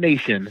own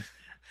nation.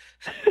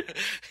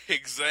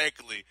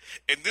 Exactly.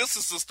 And this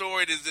is the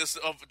story of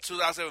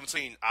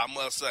 2017, I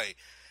must say.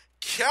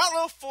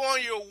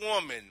 California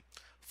woman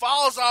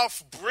falls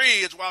off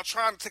bridge while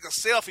trying to take a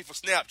selfie for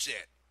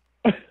Snapchat.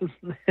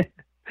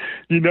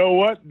 You know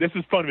what? This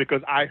is funny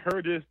because I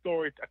heard this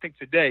story, I think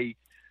today,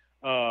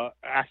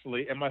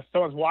 actually, and my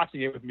son's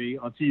watching it with me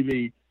on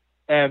TV,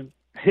 and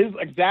his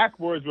exact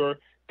words were,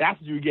 "That's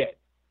what you get."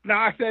 Now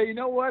I say, you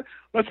know what?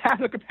 Let's have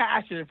the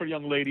compassion for the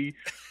young lady,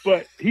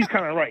 but he's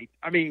kind of right.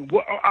 I mean,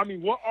 what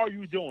are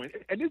you doing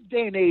in this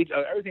day and age?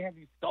 Everything has to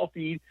be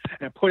selfied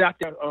and put out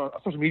there on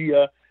social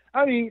media.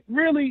 I mean,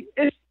 really,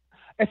 if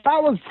I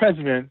was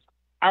president,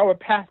 I would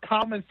pass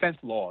common sense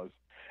laws.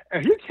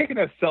 And if you're taking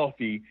a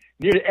selfie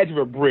near the edge of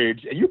a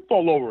bridge and you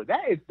fall over,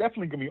 that is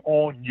definitely going to be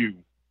on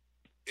you.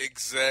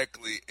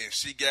 Exactly, and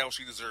she got what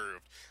she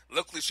deserved.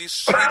 Luckily, she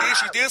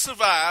did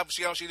survive.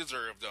 She got what she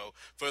deserved, though,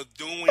 for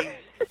doing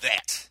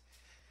that.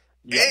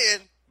 Yeah.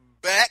 And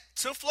back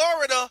to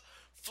Florida.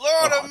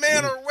 Florida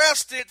man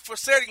arrested for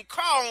setting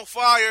car on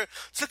fire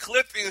to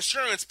collect the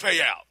insurance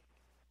payout.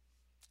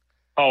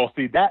 Oh,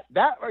 see, that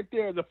right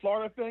there is a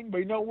Florida thing. But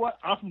you know what?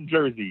 I'm from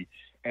Jersey,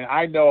 and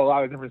I know a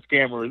lot of different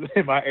scammers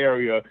in my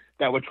area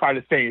that would try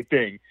the same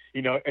thing.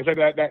 You know, it's like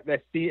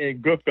that scene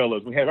in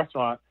Goodfellas. We had a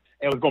restaurant,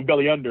 and it was going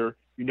belly under.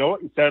 You know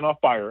what? He set it on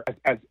fire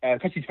as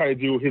Pesci tried to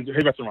do his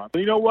restaurant. So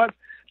you know what?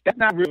 That's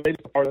not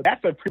related to Florida. That's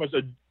pretty much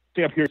a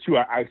thing up here, too,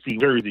 I see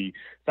Jersey.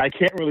 So I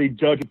can't really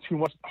judge it too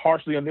much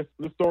harshly on this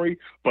story.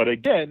 But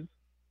again,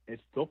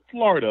 it's still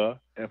Florida,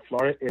 and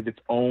Florida is its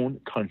own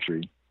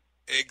country.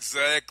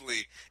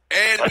 Exactly.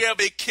 And we have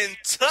a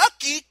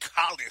Kentucky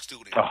college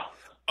student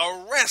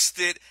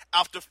arrested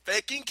after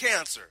faking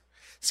cancer.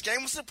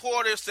 scamming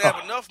supporters to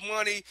have enough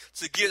money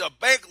to get a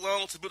bank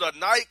loan to build a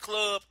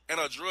nightclub and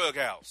a drug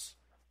house.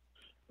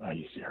 Are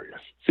you serious?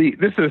 See,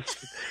 this is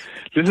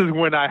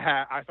when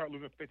I start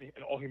losing faith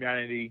in all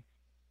humanity.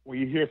 When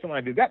you hear something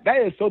like that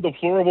is so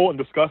deplorable and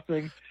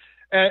disgusting.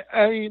 And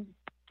I mean,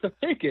 to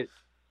think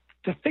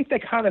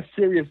that kind of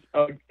serious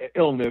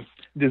illness,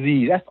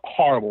 disease, that's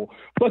horrible.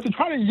 But to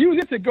try to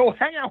use it to go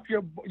hang out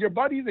with your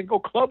buddies and go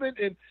clubbing,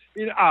 and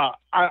I'm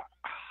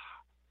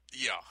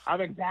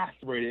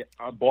exasperated.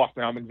 I'm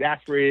Bossman. I'm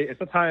exasperated, and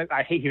sometimes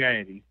I hate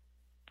humanity.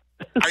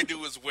 I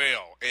do as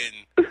well,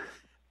 and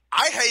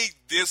I hate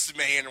this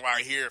man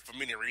right here for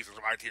many reasons.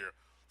 Right here,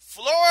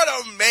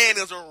 Florida man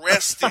is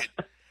arrested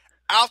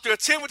after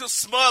attempting to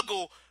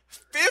smuggle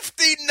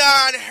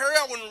 59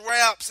 heroin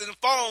wraps and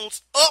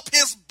phones up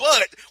his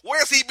butt.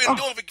 Where's he been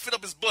doing if he can fit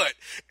up his butt?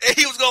 And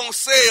he was going to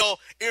sell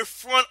in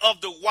front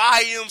of the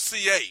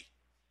YMCA.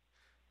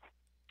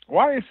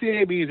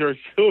 YMCA means there's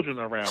children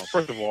around,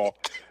 first of all.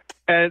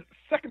 And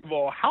second of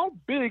all, how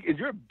big is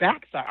your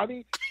backside? I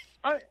mean,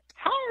 how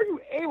are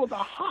you able to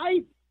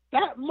hide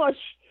that much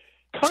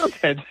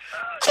content?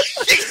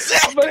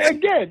 Exactly. But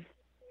again,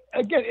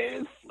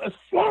 it's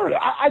Florida.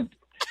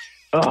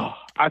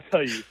 I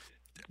tell you,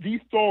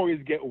 these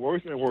stories get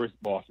worse and worse,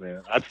 boss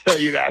man. I tell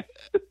you that.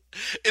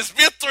 It's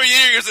been 3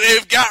 years, and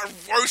they've gotten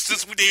worse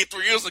since we did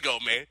 3 years ago,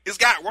 man. It's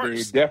got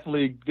worse.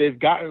 They've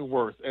gotten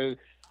worse. And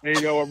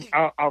you know,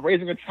 I'm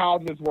raising a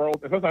child in this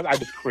world, and sometimes I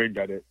just cringe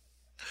at it.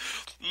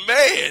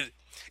 Man,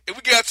 if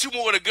we got 2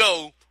 more to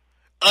go,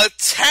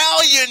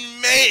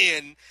 Italian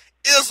man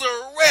is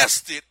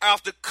arrested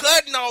after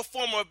cutting off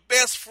former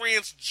best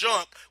friend's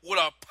junk with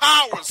a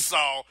power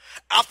saw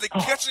after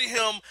catching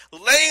him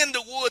laying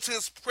the wood to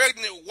his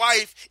pregnant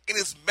wife in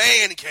his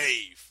man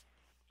cave.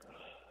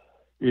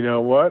 You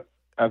know what?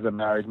 As a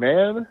married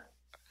man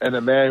and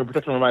a man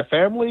protecting my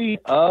family,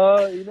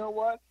 you know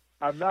what?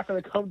 I'm not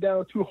going to come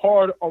down too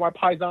hard on my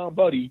Paisan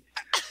buddy,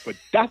 but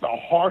that's a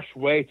harsh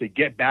way to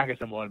get back at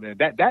someone, man.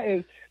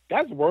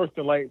 That's worse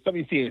than like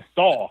something you see in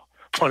Saw,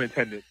 pun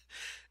intended.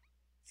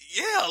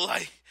 Yeah,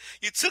 like,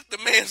 you took the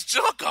man's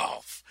junk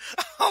off.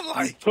 I'm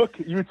like...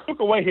 You took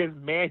away his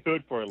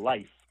manhood for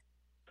life.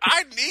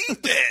 I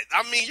need that.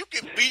 I mean, you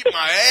can beat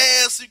my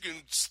ass, you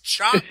can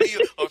chop me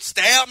or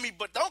stab me,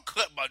 but don't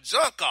cut my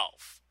junk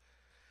off.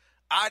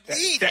 I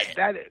need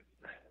that.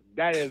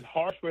 That is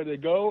harsh way to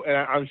go, and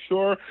I'm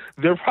sure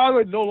they're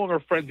probably no longer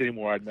friends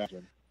anymore, I'd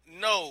imagine.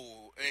 No.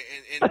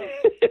 And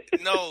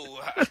no,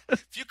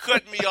 if you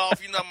cut me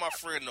off, you're not my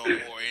friend no more.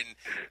 And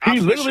he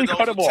literally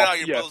cut him off.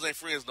 Italian brothers ain't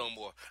friends no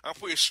more. I'm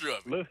pretty sure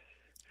of it.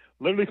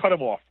 Literally cut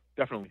him off,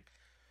 definitely.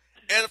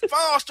 And the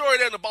final story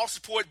there in the Boss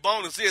Report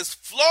bonus is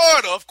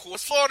Florida, of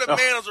course. Florida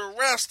man is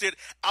arrested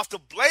after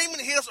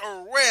blaming his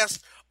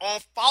arrest on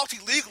faulty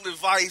legal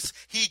advice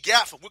he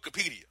got from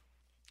Wikipedia.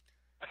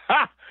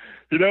 Ha!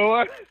 You know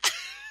what?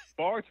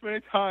 Far too many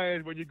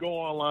times when you go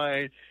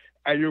online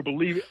and you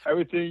believe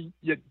everything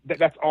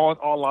that's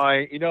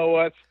online. You know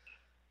what?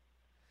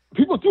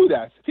 People do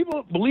that.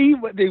 People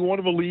believe what they want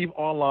to believe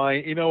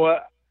online. You know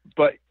what?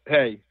 But,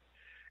 hey,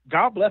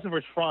 God bless them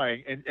for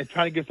trying and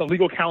trying to get some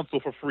legal counsel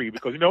for free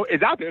because, you know,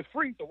 it's out there. It's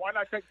free, so why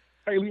not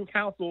pay legal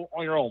counsel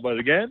on your own? But,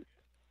 again,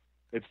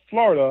 it's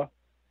Florida,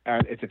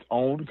 and it's its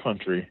own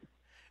country.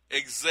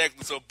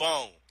 Exactly. So,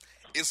 Bone,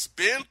 it's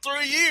been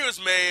 3 years,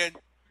 man.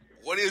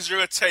 What is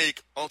your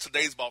take on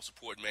today's Boss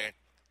Report, man?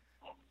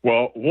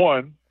 Well,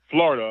 1,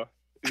 Florida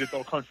is its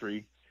own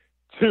country.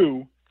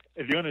 2,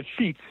 if you're going to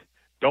cheat,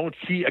 don't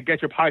cheat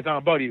against your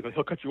Paisan buddy because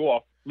he'll cut you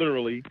off,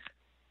 literally.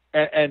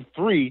 And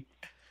 3,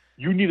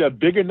 you need a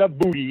big enough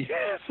booty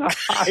to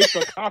hide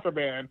some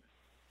contraband.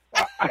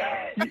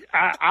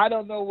 I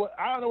don't know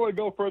where to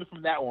go further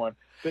from that one.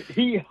 But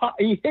he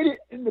hit it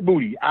in the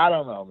booty. I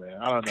don't know,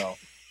 man. I don't know.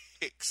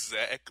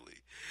 Exactly.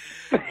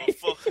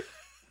 Well,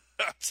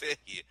 I'll tell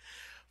you.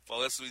 For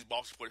let's do these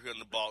Boss Report here on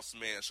the Boss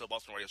Man Show,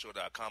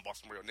 BossmanRadioShow.com,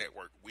 Bossman Radio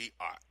Network. We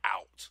are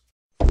out.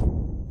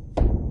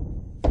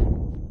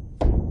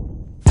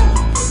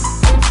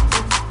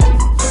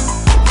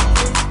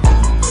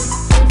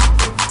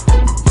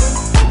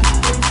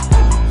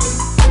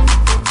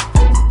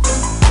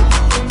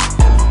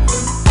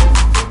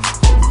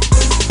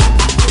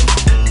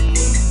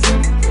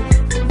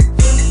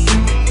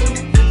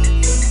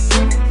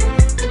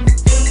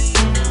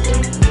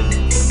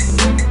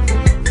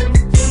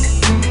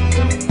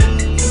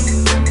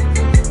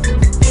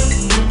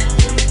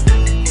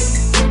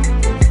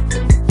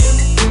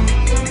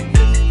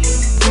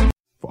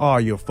 All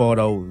your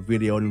photo,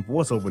 video, and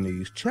voiceover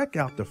needs, check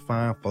out the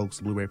fine folks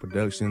at Blueberry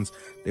Productions.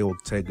 They will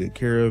take good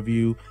care of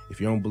you.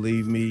 If you don't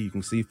believe me, you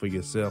can see for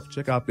yourself.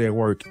 Check out their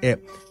work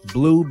at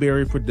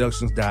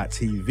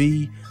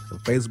blueberryproductions.tv, the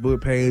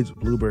Facebook page,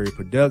 Blueberry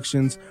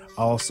Productions,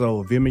 also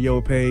a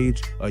Vimeo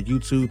page, a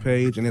YouTube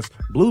page, and it's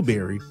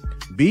Blueberry,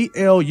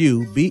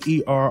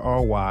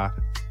 BLUBERRY,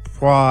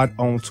 Prod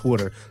on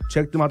Twitter.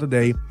 Check them out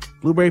today.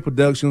 Blueberry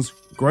Productions,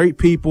 great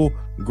people,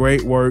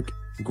 great work,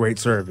 great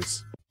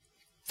service.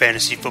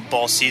 Fantasy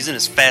football season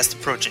is fast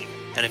approaching,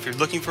 And if you're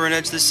looking for an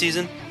edge this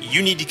season,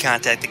 you need to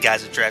contact the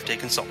guys at Draft Day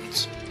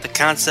Consultants. The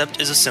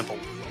concept is a simple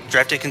one.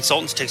 Draft Day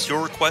Consultants takes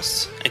your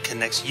requests and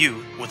connects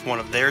you with one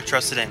of their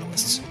trusted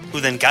analysts, who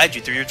then guide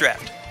you through your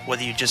draft.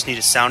 Whether you just need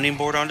a sounding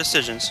board on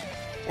decisions,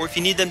 or if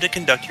you need them to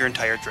conduct your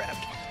entire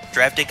draft,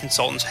 Draft Day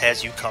Consultants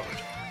has you covered.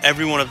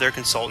 Every one of their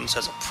consultants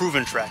has a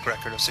proven track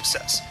record of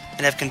success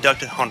and have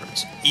conducted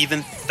hundreds,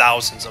 even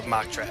thousands of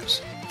mock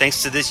drafts.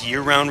 Thanks to this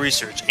year-round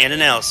research and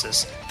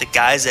analysis, the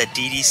guys at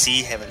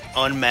DDC have an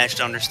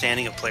unmatched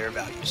understanding of player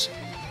values.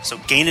 So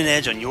gain an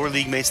edge on your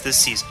league mates this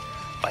season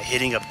by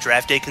hitting up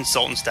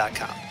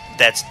draftdayconsultants.com.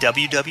 That's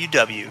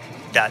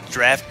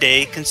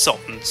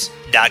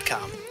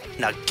www.draftdayconsultants.com.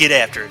 Now get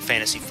after it,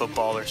 fantasy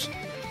footballers.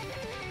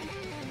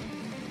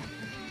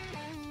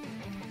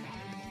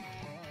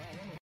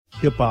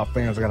 Hip-hop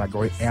fans, I got a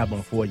great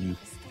album for you.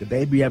 The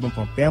debut album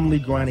from Family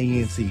Grind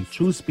ENT,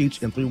 True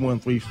Speech and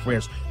 313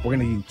 Fresh. We're going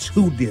to give you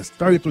 2 discs,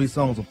 33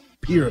 songs of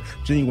pure,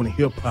 genuine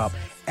hip-hop.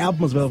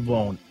 Albums available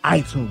on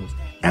iTunes,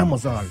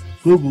 Amazon,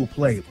 Google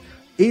Play,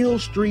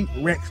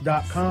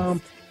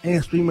 illstreetrex.com,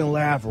 and streaming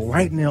live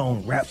right now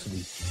on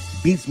Rhapsody,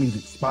 Beats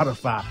Music,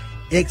 Spotify,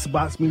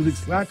 Xbox Music,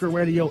 Slacker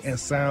Radio, and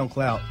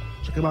SoundCloud.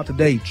 Check them out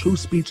today. True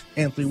Speech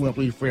and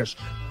 313 Fresh.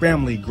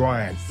 Family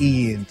Grind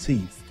ENT.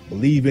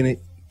 Believe in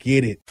it.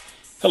 Get it.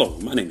 Hello,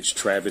 my name is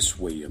Travis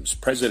Williams,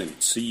 President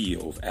and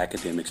CEO of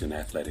Academics and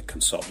Athletic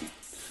Consulting,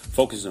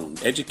 focusing on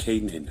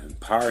educating and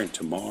empowering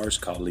tomorrow's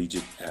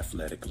collegiate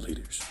athletic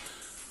leaders.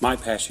 My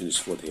passion is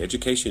for the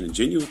education and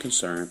genuine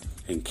concern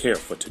and care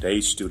for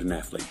today's student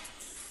athlete.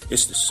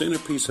 It's the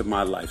centerpiece of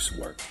my life's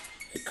work.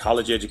 A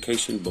college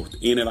education, both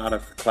in and out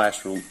of the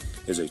classroom,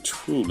 is a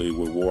truly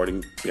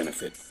rewarding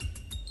benefit.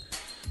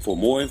 For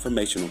more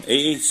information on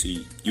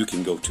AAC, you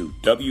can go to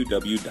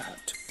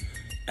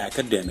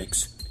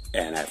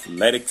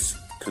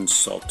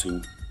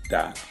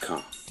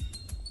www.academicsandathleticsconsulting.com.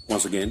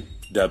 Once again,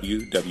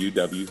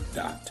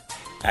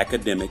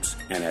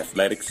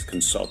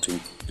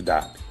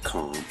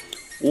 www.academicsandathleticsconsulting.com.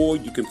 Or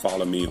you can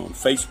follow me on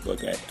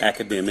Facebook at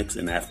Academics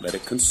and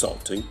Athletic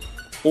Consulting,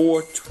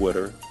 or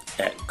Twitter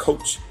at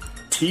Coach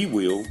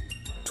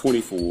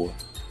TWill24,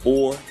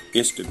 or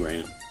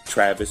Instagram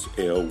Travis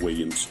L.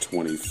 Williams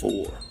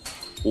 24.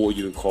 Or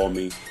you can call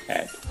me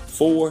at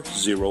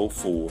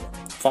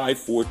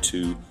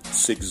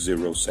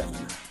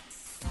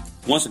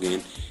 404-542-6079. Once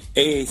again,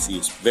 AAC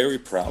is very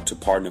proud to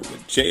partner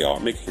with J.R.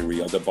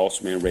 McHenry of the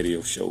Bossman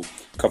Radio Show,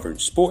 covering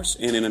sports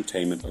and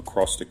entertainment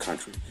across the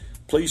country.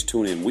 Please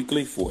tune in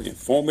weekly for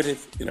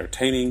informative,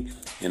 entertaining,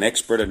 and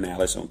expert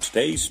analysis on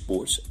today's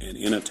sports and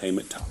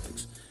entertainment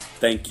topics.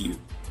 Thank you.